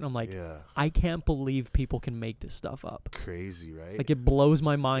watched it, and I'm like, I can't believe people can make this stuff up. Crazy, right? Like, it blows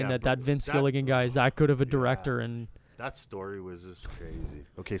my mind that Vince Gilligan guy is that good of a director, and that story was just crazy.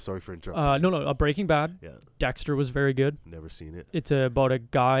 Okay, sorry for interrupting. No, Breaking Bad. Yeah. Dexter was very good. Never seen it. It's about a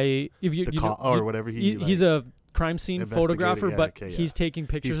guy, or whatever he's a crime scene photographer, but he's taking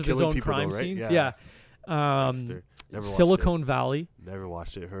pictures of his own crime scenes. Yeah. Silicon Valley. Never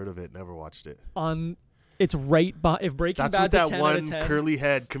watched it. Heard of it. Never watched it. It's right by if Breaking Bad's Bad's a 10 one out of 10. Curly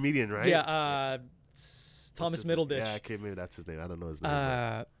head comedian, right? Yeah. Thomas Middleditch. Yeah, okay, maybe that's his name. I don't know his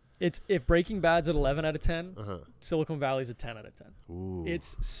name. It's if Breaking Bad's at 11 out of 10, Silicon Valley's a 10 out of 10. Ooh.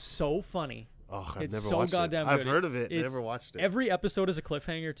 It's so funny. Oh, I've it's never so watched goddamn it. good. I've heard of it. Never watched it. Every episode is a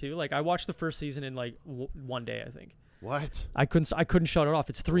cliffhanger too. Like I watched the first season in like one day, I think. What? I couldn't shut it off.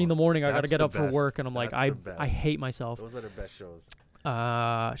 It's 3 a.m. I gotta get up for work, and I'm like, I hate myself. Those are the best shows.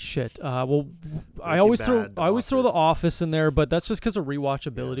 Shit. Well, I always throw The Office in there, but that's just because of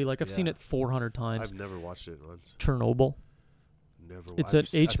rewatchability. Yeah, like I've seen it 400 times. I've never watched it once. Chernobyl. Never. It's an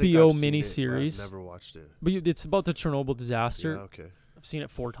HBO miniseries. I've never watched it. But it's about the Chernobyl disaster. Yeah, okay. I've seen it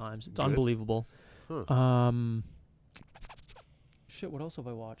 4 times. It's unbelievable. Huh. Shit. What else have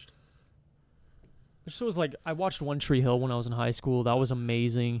I watched? It was like I watched One Tree Hill when I was in high school. That was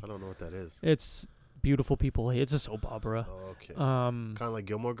amazing. I don't know what that is. It's beautiful people. It's a soap opera. Oh, okay. Kind of like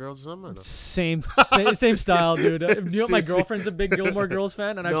Gilmore Girls or something. Same style, dude. You know, my girlfriend's a big Gilmore Girls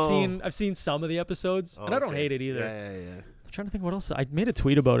fan, and I've seen some of the episodes, and I don't hate it either. Yeah. I'm trying to think what else. I made a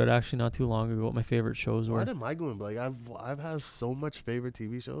tweet about it actually not too long ago. What my favorite shows were. What am I going? Like I've had so much favorite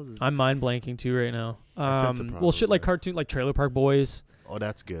TV shows. I'm mind blanking too right now. Well, shit like cartoon, like Trailer Park Boys. Oh,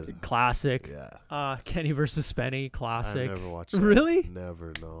 that's good. Classic. Yeah. Kenny versus Spenny. Classic. I've never watched that. Really?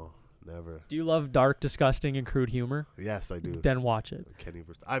 Never. No. Never. Do you love dark, disgusting, and crude humor? Yes, I do. Then watch it. Kenny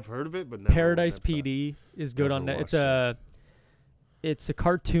versus. I've heard of it, but never. Paradise PD is good on that. It's a it's a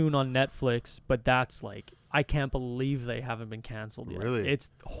cartoon on Netflix, but that's like, I can't believe they haven't been canceled yet. Really? It's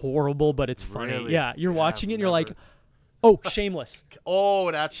horrible, but it's funny. Really? Yeah, you're Yeah, watching it and you're never- like, oh, Shameless.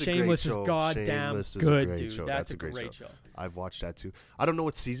 Oh, that's a great Shameless show. is goddamn Shameless is good, a great dude. show. That's a great show. I've watched that too. I don't know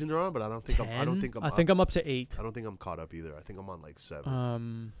what season they're on, but I don't think I'm up to 8. I don't think I'm caught up either. I think I'm on like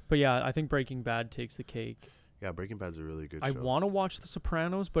 7. But yeah, I think Breaking Bad takes the cake. Yeah, Breaking Bad's a really good I show. want to watch The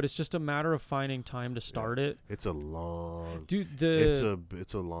Sopranos, but it's just a matter of finding time to start it. It's a long. Dude, It's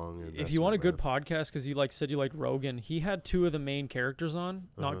a long. if you want a good man. podcast, because you said you like Rogan, he had 2 of the main characters on.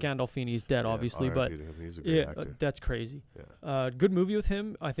 Not Gandolfini, he's dead, Yeah, obviously, but RIP to him. He's a great actor. that's crazy. Yeah. Good movie with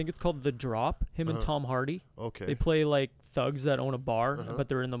him. I think it's called The Drop. Him and Tom Hardy. Okay. They play like thugs that own a bar, Uh-huh. but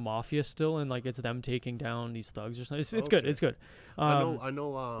they're in the mafia still, and like it's them taking down these thugs or something. It's good. It's good. I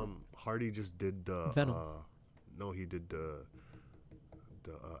know. Hardy just did the Venom. No, he did the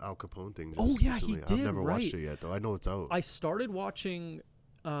Al Capone thing. Oh, just yeah, he recently. did, I've never watched right. it yet, though. I know it's out. I started watching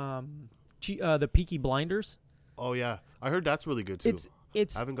the Peaky Blinders. Oh yeah, I heard that's really good too.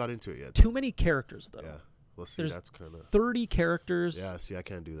 It's I haven't got into it yet. too many characters though. Yeah, we'll see. There's That's kind of 30 characters. Yeah, see, I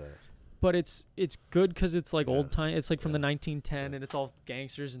can't do that. But it's good because it's like Yeah. old time. It's like from Yeah. the 1910, and it's all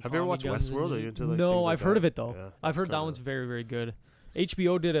gangsters and. Have you ever Tommy watched guns and Westworld? Are shit. you into, like, no, things like I've heard that? of it though. Yeah, I've that's heard that kinda- one's very, very good.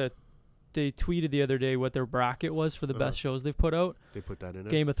 HBO they tweeted the other day what their bracket was for the best shows they've put out. They put that in it.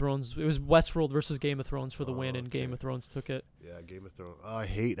 Game of Thrones. It was Westworld versus Game of Thrones for the win, and Game okay. of Thrones took it. Yeah, Game of Thrones. I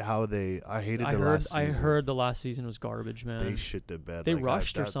hate how they. I hated I the heard. last season. I heard the last season was garbage, man. They shit the bed. They like,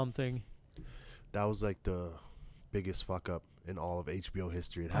 rushed or that, something. That was like the biggest fuck up in all of HBO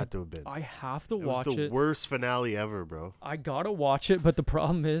history. It had to have been. I have to It watch was the it. worst finale ever, bro. I gotta watch it, but the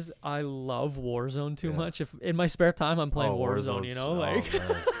problem is I love Warzone too Yeah. much. If in my spare time I'm playing Warzone, Warzone's- like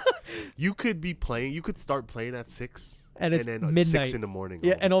man. You could be playing. You could start playing at 6, and it's then midnight. 6 in the morning.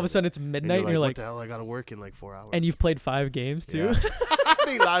 Yeah, and all of a sudden sudden it's midnight, and you're what like, the hell? I gotta work in like 4 hours. and you've played 5 games too. Yeah.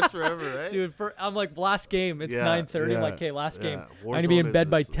 They last forever, right? Dude, I'm like, last game, it's Yeah, 9:30. I'm yeah, like, okay, last game. yeah. I'm gonna be in Warzone bed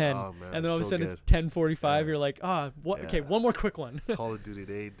is by just- 10, oh, man, and then all of a it's sudden so it's 10:45. Yeah. You're like, what? Yeah. Okay, one more quick one. Call of Duty,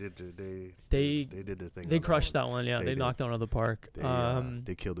 they did the thing. They on crushed that that one. Yeah, They they did. knocked it out of the park.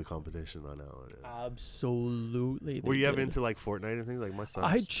 They killed the competition on that one. Yeah. Absolutely. Were they you ever did. into like Fortnite and things? Like my son.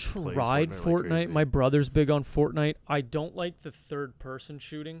 I tried Fortnite. My brother's big on Fortnite. I don't like the third-person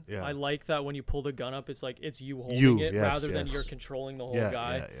shooting. Yeah. I like that when you pull the gun up, it's like it's you holding You, it yes, rather than yes. you're controlling the whole yeah,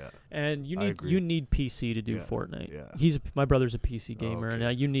 guy. Yeah, And I agree. you need PC to do Yeah, Fortnite. yeah. My brother's a PC gamer, okay.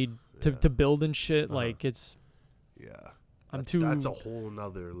 and you need Yeah. to build and shit. Uh-huh. Like it's. Yeah. I'm That's too- a whole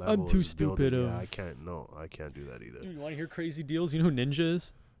nother level. too is stupid building. of- Yeah, I can't. No, I can't do that either. Dude, you want to hear crazy deals? You know who Ninja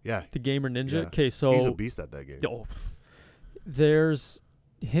is? Yeah. The gamer Ninja. Yeah. Okay, so He's a beast at that game. there's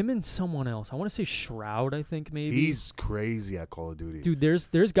him and someone else. I want to say Shroud. I think maybe. He's crazy at Call of Duty. Dude,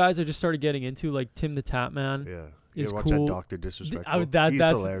 there's guys I just started getting into, like Tim the Tap Man. Yeah. You is ever watch cool. that Dr. Disrespectful? He's That's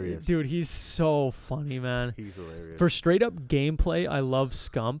hilarious. dude. He's so funny, man. He's hilarious. For straight up gameplay, I love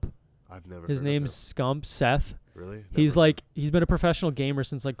Scump. I've never. His heard name's Of Scump Seth. him. Really. He's Never. like he's been a professional gamer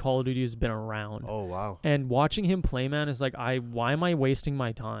since like Call of Duty has been around. Oh wow. And watching him play, man, is like why am I wasting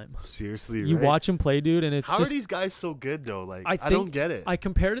my time? Seriously. You right? watch him play, dude, and it's How just are these guys so good though? Like I I don't think- get it. I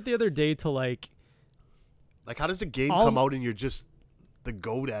compared it the other day to like Like how does a game I'll- come out and you're just the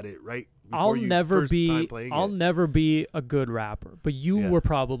goat at it, right? I'll Before you never first time be playing I'll it. never be a good rapper, but you Yeah. were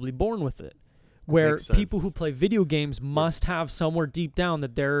probably born with it. Where Makes people sense. who play video games must have somewhere deep down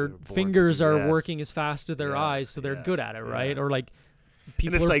that their They're born to fingers do are that. working as fast as their Yeah, eyes, so they're yeah, good at it, right? yeah. Or like And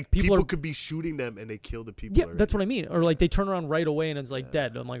people it's are like people are could be shooting them and they kill the people. yeah, that's what I mean. Or like they turn around right away and it's like Yeah,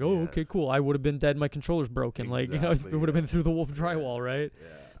 dead. I'm like, oh, yeah. okay, cool. I would have been dead. My controller's broken. Like it Exactly, would have been yeah. through the drywall, right?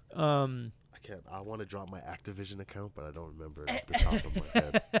 Yeah. I can't. I want to drop my Activision account, but I don't remember it off the top of my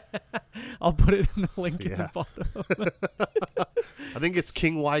head. I'll put it in the link in the Yeah. bottom. I think it's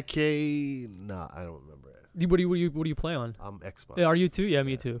King YK. Nah, I don't remember it. What do you play on? I'm Xbox. Yeah, are you too? Yeah,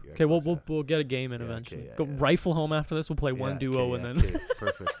 me Yeah, too. yeah, Okay, Xbox, we'll get a game in Yeah, okay, eventually. yeah, Go yeah. rifle home after this. We'll play one Yeah, duo okay, and yeah, then okay,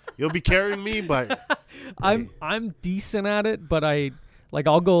 perfect. You'll be carrying me, but I'm decent at it, but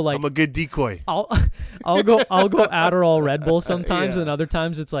I'll go like I'm a good decoy. I'll go Adderall Red Bull sometimes, Yeah. and other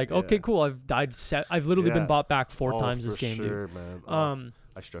times it's like okay, Yeah. cool. I've literally been Yeah. bought back 4 Oh, times for this game, sure, dude. man.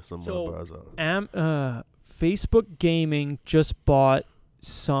 I stress them so, up, bro. Facebook Gaming just bought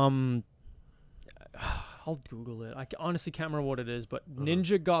some. I'll Google it. I honestly can't remember what it is, but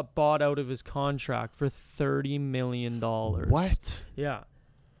Ninja got bought out of his contract for $30 million. What? Yeah.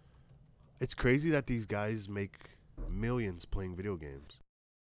 It's crazy that these guys make millions playing video games.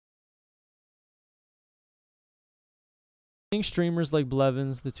 Streamers like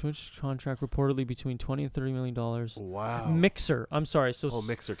Blevins, the Twitch contract reportedly between $20 and $30 million. Wow. Mixer. I'm sorry. Oh,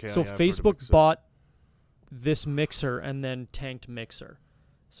 Mixer. Okay, So yeah, I've heard of Facebook Mixer. bought this Mixer and then tanked Mixer.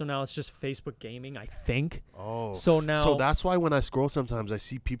 So now it's just Facebook Gaming, I think. Oh. So that's why when I scroll sometimes I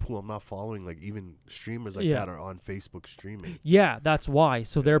see people who I'm not following, like even streamers like that are on Facebook streaming. Yeah, that's why.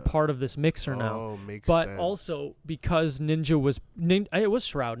 So they're part of this Mixer now. Oh, makes sense. But also because Ninja was it was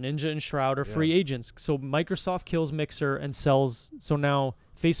Shroud. Ninja and Shroud are free agents. So Microsoft kills Mixer and sells. So now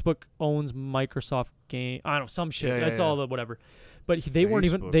Facebook owns Microsoft Game. I don't know, some shit. That's all the whatever. But they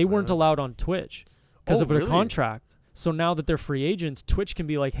weren't allowed on Twitch because of their contract. So now that they're free agents, Twitch can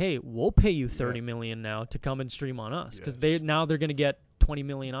be like, "Hey, we'll pay you $30 million now to come and stream on us," because they're going to get 20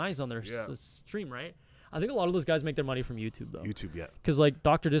 million eyes on their stream, right? I think a lot of those guys make their money from YouTube though. YouTube, yeah. Because like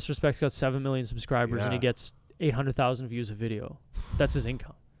Dr. Disrespect's got 7 million subscribers and he gets 800,000 views a video. That's his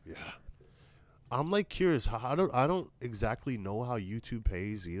income. Yeah. I'm like curious. I don't exactly know how YouTube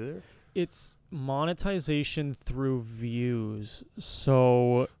pays either. It's monetization through views.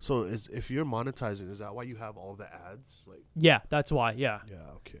 So if you're monetizing, is that why you have all the ads? Like yeah, that's why. Yeah. Yeah.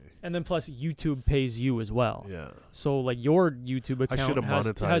 Okay. And then plus YouTube pays you as well. Yeah. So like your YouTube account I should have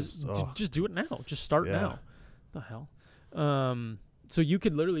monetized. Just do it now. Just start now. The hell. So you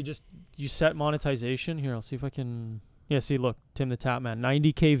could literally you set monetization here. I'll see if I can. Yeah. See, look, Tim the Tapman,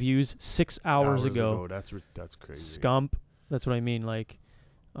 90K views 6 hours ago. That's crazy. Scump. That's what I mean. Like.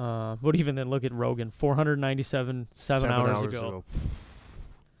 But even then, look at Rogan, 497 7 hours ago.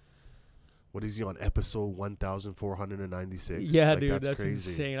 What is he on, episode 1496? Yeah, dude, that's crazy.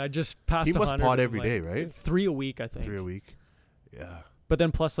 Insane. I just passed. He must pod every day, right? 3 a week, I think. 3 a week. Yeah. But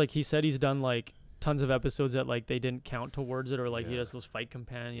then plus, like he said, he's done like tons of episodes that like they didn't count towards it, or like he does those fight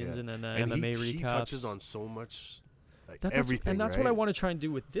companions and then the MMA recaps. He touches on so much. Everything, and that's what I want to try and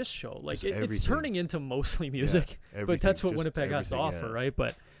do with this show. Like it's turning into mostly music, but that's what Winnipeg has to offer, right?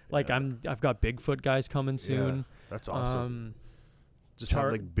 But like I've got Bigfoot guys coming soon. Yeah, that's awesome. Just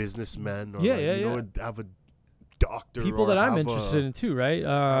have like businessmen, or have a doctor, people that I'm interested in too, right?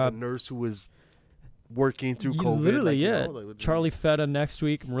 A nurse who was working through COVID. Literally, Charlie Feta next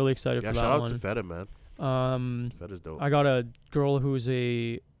week. I'm really excited for that one. Yeah, shout out to Feta, man. Feta's dope. I got a girl who's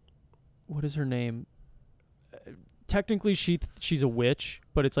what is her name? Technically, she's a witch,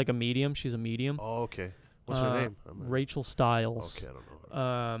 but it's like a medium. She's a medium. Oh, okay. What's her name? Rachel Stiles. Okay, I don't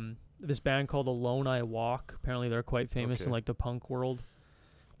know. This band called Alone I Walk. Apparently, they're quite famous in like the punk world.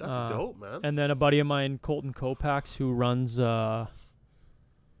 That's dope, man. And then a buddy of mine, Colton Kopax, who runs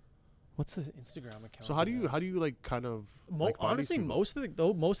what's the Instagram account? So how do you like kind of honestly most of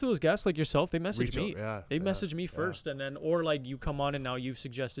those guests like yourself, they message me. They message me first, and then or like you come on and now you've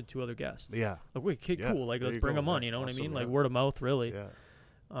suggested 2 other guests. Yeah. Like wait, okay, cool. Like let's bring them on. You know what I mean? Like word of mouth, really.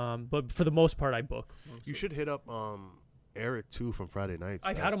 Yeah. But for the most part, I book. You should hit up Eric too from Friday nights.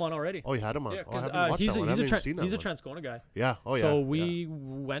 I've had him on already. Oh, you had him on. Yeah, he's a Transcona guy. Yeah. Oh yeah. So we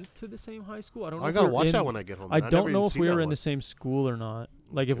went to the same high school. I don't know. I gotta watch that when I get home. I don't know if we were in the same school or not.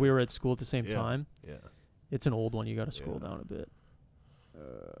 Like if we were at school at the same time. Yeah. It's an old one. You got to scroll down a bit.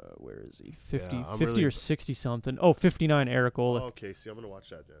 Where is he? 50 or 60 something. Oh, 59. Eric Ola. Oh, okay. See, I'm gonna watch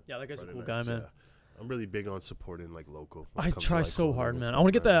that then. Yeah, that guy's a cool guy, man. I'm really big on supporting like local. I try so hard, man. I want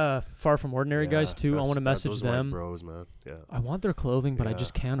to get the Far From Ordinary guys too. I want to message them. Bros, man. Yeah. I want their clothing, but I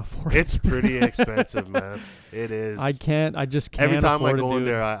just can't afford it. It's pretty expensive, man. It is. I just can't. Every time I go in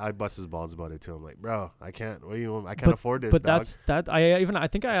there, I bust his balls about it too. I'm like, bro, I can't. What do you want? I can't afford this. But I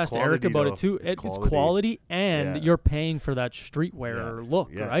think I asked Eric about it too. It's quality, and you're paying for that streetwear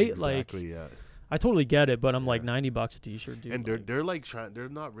look, right? Exactly. Like, I totally get it, but I'm like $90 a t-shirt, dude. And they're like they're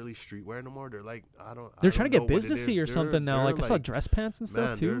not really streetwear no more. They're like They're trying to get businessy or something now. Like I saw dress pants and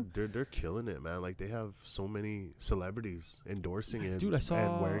stuff too. They're killing it, man. Like they have so many celebrities endorsing it, dude. I saw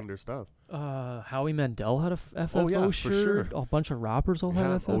and wearing their stuff. Howie Mandel had a FFO shirt. For sure. A bunch of rappers all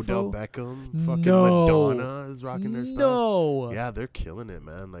had FFO. Odell Beckham, fucking Madonna is rocking their stuff. No. Yeah, they're killing it,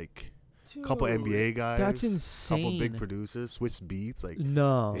 man. Like. Dude, couple NBA guys. That's insane. Couple big producers, Swiss Beats, like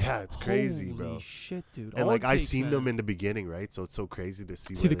no. Yeah, it's crazy, bro. Holy shit, dude. And like I seen them in the beginning, right? So it's so crazy to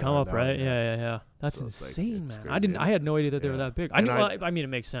see the come up, right? Yeah. That's insane, man. I had no idea that they were that big. I mean, it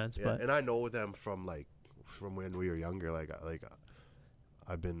makes sense, but and I know them from when we were younger. Like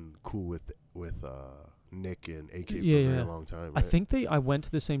I've been cool with Nick and AK for a very long time. Right? I think I went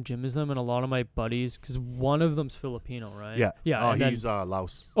to the same gym as them, and a lot of my buddies, because one of them's Filipino, right? Yeah. Oh, he's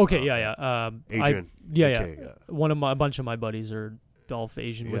Laos. Okay, Adrian. A bunch of my buddies are all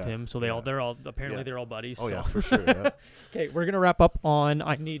Asian with him, so they're all buddies. Oh so. yeah, for sure. Yeah. Okay, we're gonna wrap up on.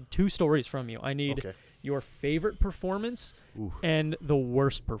 I need 2 stories from you. I need your favorite performance and the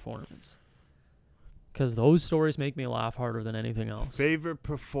worst performance. Because those stories make me laugh harder than anything else. Favorite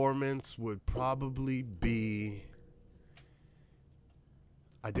performance would probably be...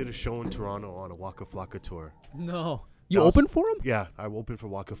 I did a show in Toronto on a Waka Flocka tour. No. You opened for him? Yeah, I opened for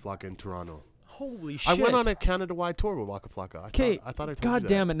Waka Flocka in Toronto. Holy shit. I went on a Canada-wide tour with Waka Flocka. Okay. I thought I told you God that.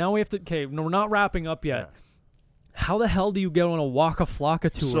 damn it. Now we have to... Okay, no, we're not wrapping up yet. Yeah. How the hell do you get on a Waka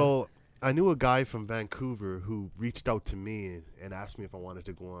Flocka tour? So I knew a guy from Vancouver who reached out to me and asked me if I wanted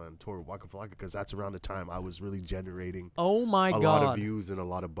to go on tour with Waka Flocka because that's around the time I was really generating a lot of views and a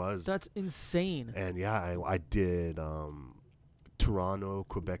lot of buzz. That's insane. And yeah, I did Toronto,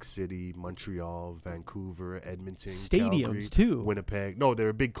 Quebec City, Montreal, Vancouver, Edmonton, Stadiums Calgary, too. Winnipeg. No, they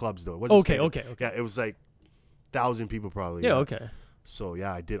were big clubs though. It wasn't Okay. Yeah, it was like 1,000 people probably. Yeah, okay. So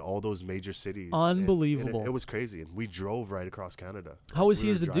yeah, I did all those major cities. Unbelievable. And it was crazy, and we drove right across Canada. How was he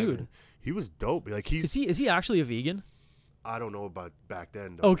as a dude? He was dope. Like is he actually a vegan? I don't know about back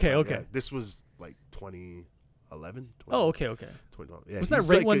then. Though. Okay. Yeah, this was like 2011. Oh, okay. 2012. Yeah, wasn't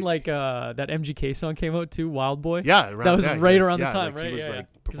that right when that MGK song came out too, Wild Boy? Yeah, that was right around the time, like right? He was, Yeah,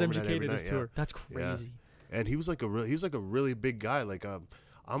 because MGK did his tour. That's crazy. And he was like a really big guy. Like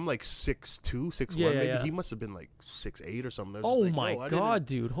I'm like 6'2", 6'1", maybe. Yeah. He must have been like 6'8" or something. Oh my god,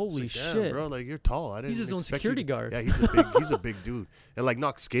 dude! Holy shit, damn, bro! Like you're tall. I didn't. He's his own security guard. Yeah, he's a big dude, and like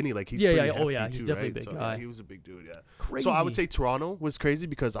not skinny. Like he's pretty hefty he's too, definitely right? a big So, guy. Yeah, he was a big dude. Yeah. Crazy. So I would say Toronto was crazy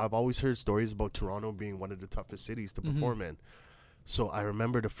because I've always heard stories about Toronto being one of the toughest cities to perform in. So I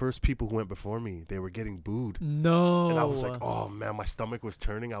remember the first people who went before me, they were getting booed. No. And I was like, oh man, my stomach was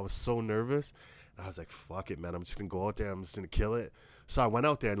turning. I was so nervous. And I was like, fuck it, man. I'm just gonna go out there. I'm just gonna kill it. So I went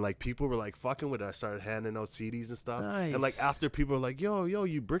out there and like people were like fucking with it. I started handing out CDs and stuff. Nice. And like after people were like, yo,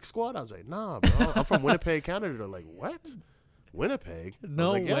 you Brick Squad? I was like, nah, bro. I'm from Winnipeg, Canada. They're like, what? Winnipeg? No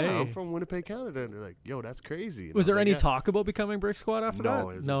I was like, way. Yeah, I'm from Winnipeg, Canada. And they're like, yo, that's crazy. And was there like, any talk about becoming Brick Squad after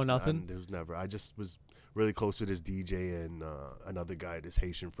that? No, nothing. There was never. I just was really close with his DJ and another guy, this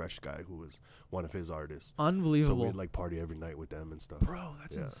Haitian Fresh guy who was one of his artists. Unbelievable. So we'd like party every night with them and stuff. Bro,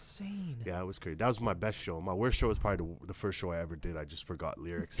 that's insane. Yeah, it was crazy. That was my best show. My worst show was probably the first show I ever did. I just forgot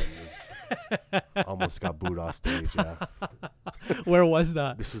lyrics and almost got booed off stage. Yeah. Where was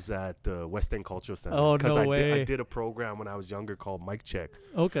that? This was at the West End Cultural Center. Oh, no way. I did a program when I was younger called Mic Check.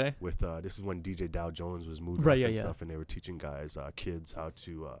 Okay. With this is when DJ Dow Jones was mood and stuff, and they were teaching guys, kids, how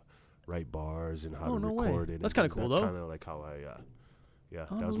to write bars and how to record it. That's kind of cool, though. That's kind of like how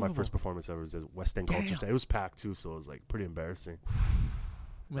that was my first performance ever. Was at West End Culture Center. It was packed too, so it was like pretty embarrassing.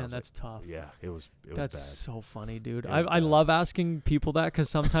 Man, that's tough. Yeah, it was that's bad. So funny, dude. I love asking people that because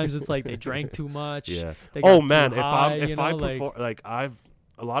sometimes it's like they drank too much. Yeah. They got man, too high, if I perform, like a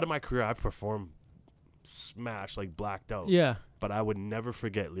lot of my career I've performed smashed, like blacked out. Yeah. But I would never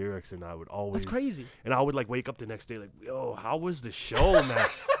forget lyrics, and I would always. That's crazy. And I would like wake up the next day like, yo, how was the show, man?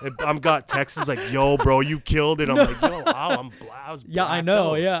 And I'm got texts like, yo, bro, you killed it. I'm like, yo, I was yeah, I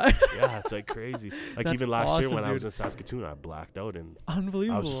know, out. yeah. Yeah, it's like crazy. Like That's even last awesome, year when dude. I was in Saskatoon, I blacked out and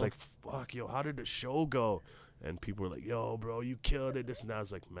Unbelievable. I was just like, fuck, yo, how did the show go? And people were like, yo, bro, you killed it. This and that. I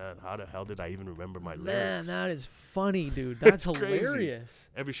was like, man, how the hell did I even remember my lyrics? Man, that is funny, dude. That's hilarious. Crazy.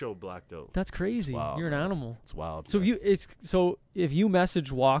 Every show blacked out. That's crazy. Wild, You're an animal. It's wild. So if you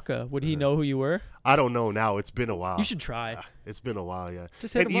messaged Waka, would he know who you were? I don't know now. It's been a while. You should try. It's been a while, yeah.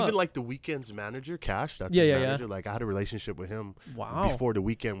 Just hit and him even up. like the Weeknd's manager, Cash, that's his manager. Like I had a relationship with him. Wow. Before the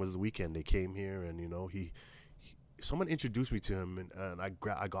Weeknd was the Weeknd, they came here, and he someone introduced me to him, and I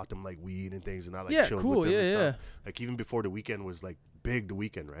got them like weed and things, and I like chilled with them and stuff. Like even before the Weeknd was like big, the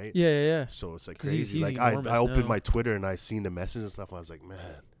Weeknd, right? Yeah. So it's like 'Cause crazy. he's Like I opened now. my Twitter and I seen the message and stuff. And I was like, man,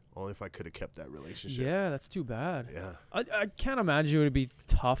 only if I could have kept that relationship. Yeah, that's too bad. Yeah. I can't imagine it would be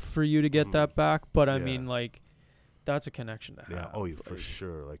tough for you to get that back, but I mean, like, that's a connection to have. Yeah. Oh, yeah, for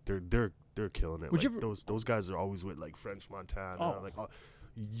sure. Like they're killing it. Would like, you those guys are always with like French Montana, like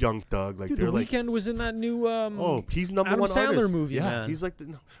Young Thug. Like dude, they're the like. Weeknd was in that new he's number Adam one Sandler artist. movie, yeah, man. he's like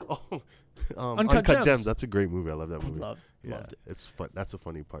Uncut Gems. That's a great movie. I love that movie. Loved it. It's fun. That's a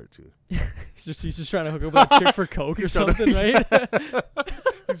funny part too. he's just trying to hook up with a chick for coke or something, right?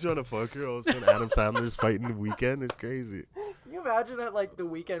 He's trying to fuck her. All of a sudden, Adam Sandler's fighting the Weeknd. It's crazy. Can you imagine that? Like the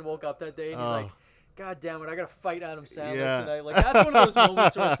Weeknd woke up that day and he's like, God damn it, I gotta fight Adam Sandler tonight. Like that's one of those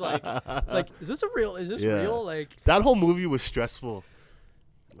moments where it's like, is this real? Like that whole movie was stressful.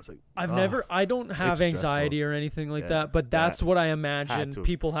 It's like I don't have anxiety or anything like that, but that's what I imagine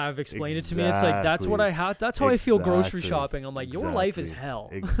people have explained it to me. It's like that's what I have. That's how I feel grocery shopping. I'm like, your life is hell.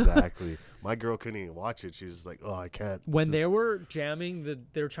 Exactly. My girl couldn't even watch it. She was like, oh, I can't. When they were jamming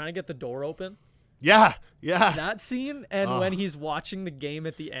they were trying to get the door open. Yeah. That scene, and when he's watching the game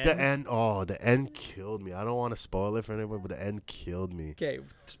at the end. The end killed me. I don't want to spoil it for anyone, but the end killed me. Okay,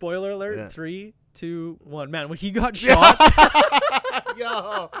 spoiler alert. Yeah. 3, 2, 1. Man, when he got shot.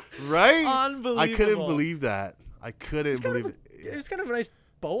 Yo, right? Unbelievable. I couldn't believe that. I couldn't believe it. It was kind of a nice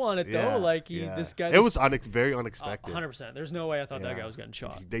bow on it though. Like this guy. It was very unexpected. 100%. There's no way I thought that guy was getting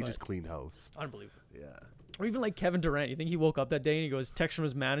shot. They just cleaned house. Unbelievable. Yeah. Or even like Kevin Durant. You think he woke up that day and he goes, text from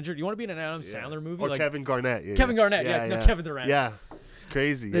his manager, "Do you want to be in an Adam Sandler movie?" Or like, Kevin Garnett. Yeah, Kevin Garnett. No, Kevin Durant. Yeah. It's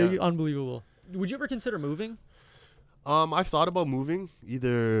crazy. Yeah. Unbelievable. Would you ever consider moving? I've thought about moving.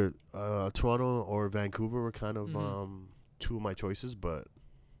 Either Toronto or Vancouver were kind of two of my choices, but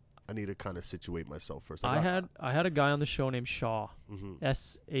I need to kind of situate myself first. I had a guy on the show named Shaw, Shah.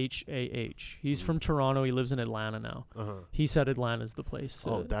 He's from Toronto. He lives in Atlanta now. He said Atlanta's the place.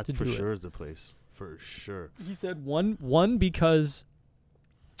 That for sure is the place. For sure. He said one because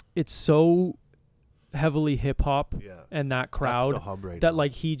it's so heavily hip hop and that crowd that's the hub right that now.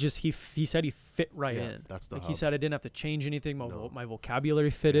 Like he said he fit right in. That's the like hub. He said I didn't have to change anything. My vocabulary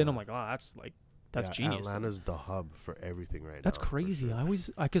fit in. I'm like, that's genius. Atlanta's the hub for everything right now. That's crazy. Sure. I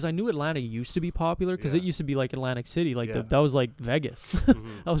always because I knew Atlanta used to be popular because it used to be like Atlantic City, like that was like Vegas.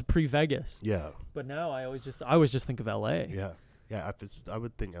 That was pre-Vegas. Yeah. But now I always just think of LA. Yeah. Yeah, I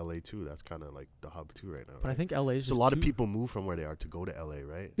would think LA too. That's kind of like the hub too right now. But I think LA is just a lot of people move from where they are to go to LA,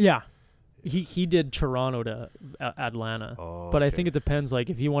 right? Yeah. He did Toronto to Atlanta. But I think it depends. Like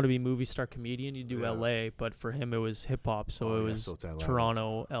if you want to be movie star comedian, you do LA. But for him, it was hip hop, so it was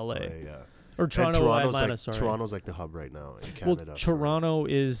Toronto, LA. Or Atlanta, sorry. Toronto's like the hub right now in Canada. Well, Toronto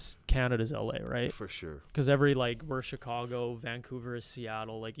is Canada's LA, right? For sure. Because we're Chicago, Vancouver is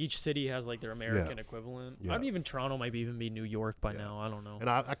Seattle. Like each city has like their American equivalent. Yeah. I mean, even Toronto might even be New York by now. I don't know. And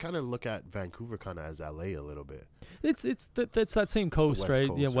I kind of look at Vancouver kind of as LA a little bit. It's that same coast, right?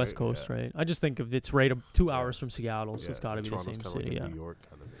 Coast, yeah, West Coast, right? I just think of it's right 2 hours from Seattle, so it's got to be the same city. Like New York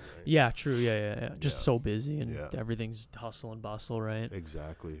kind of thing, right? Yeah, true. Yeah. Just so busy and everything's hustle and bustle, right?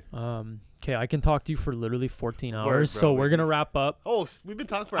 Exactly. Okay, I can talk to you for literally 14 hours, so we're gonna wrap up. Oh, we've been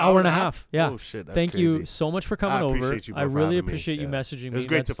talking for an hour and a half. Yeah. Oh shit, that's Thank crazy. you so much for coming over. I really appreciate you messaging me. It was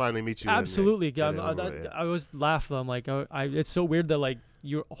great to finally meet you. Absolutely. I was laughing. I'm like, it's so weird that like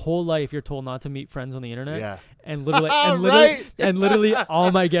your whole life you're told not to meet friends on the internet. Yeah. And literally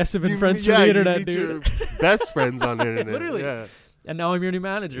all my guests have been friends from the internet, you meet dude. Your best friends on the internet. Literally. Yeah. And now I'm your new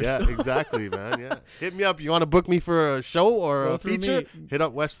manager. Yeah, exactly, man. Yeah. Hit me up. You want to book me for a show or a feature? Hit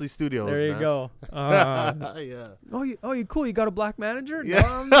up Wesley Studios. There you go. Yeah. Oh, you cool. You got a black manager?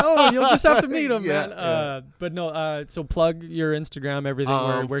 Yeah. No, you'll just have to meet him, man. But no, so plug your Instagram, everything.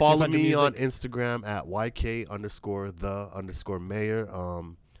 Where follow me on Instagram at YK_the_mayor.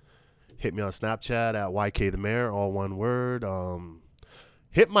 Hit me on Snapchat at YK the mayor, all one word.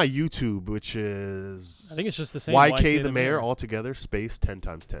 Hit my YouTube, which is I think it's just the same YK the mayor altogether, space 10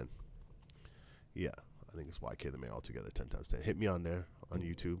 times 10. Yeah, I think it's YK the mayor altogether 10 times 10. Hit me on there on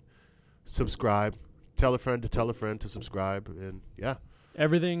YouTube. Subscribe. Tell a friend to subscribe, and yeah.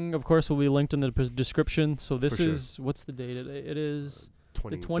 Everything, of course, will be linked in the description. So this is what's the date? It is 23rd.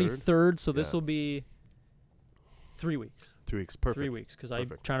 The 23rd. So this will be 3 weeks. 3 weeks, perfect. 3 weeks, because I'm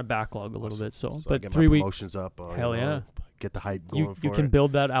trying to backlog a little bit. So but get 3 weeks. Promotions up. Hell yeah. Get the hype going. You can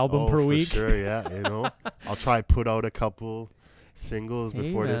build that album per week. For sure, yeah. I'll try put out a couple singles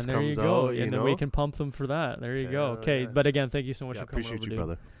before this comes out. And then we can pump them for that. There you go. Okay, but again, thank you so much for coming over. Appreciate you,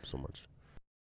 brother, so much.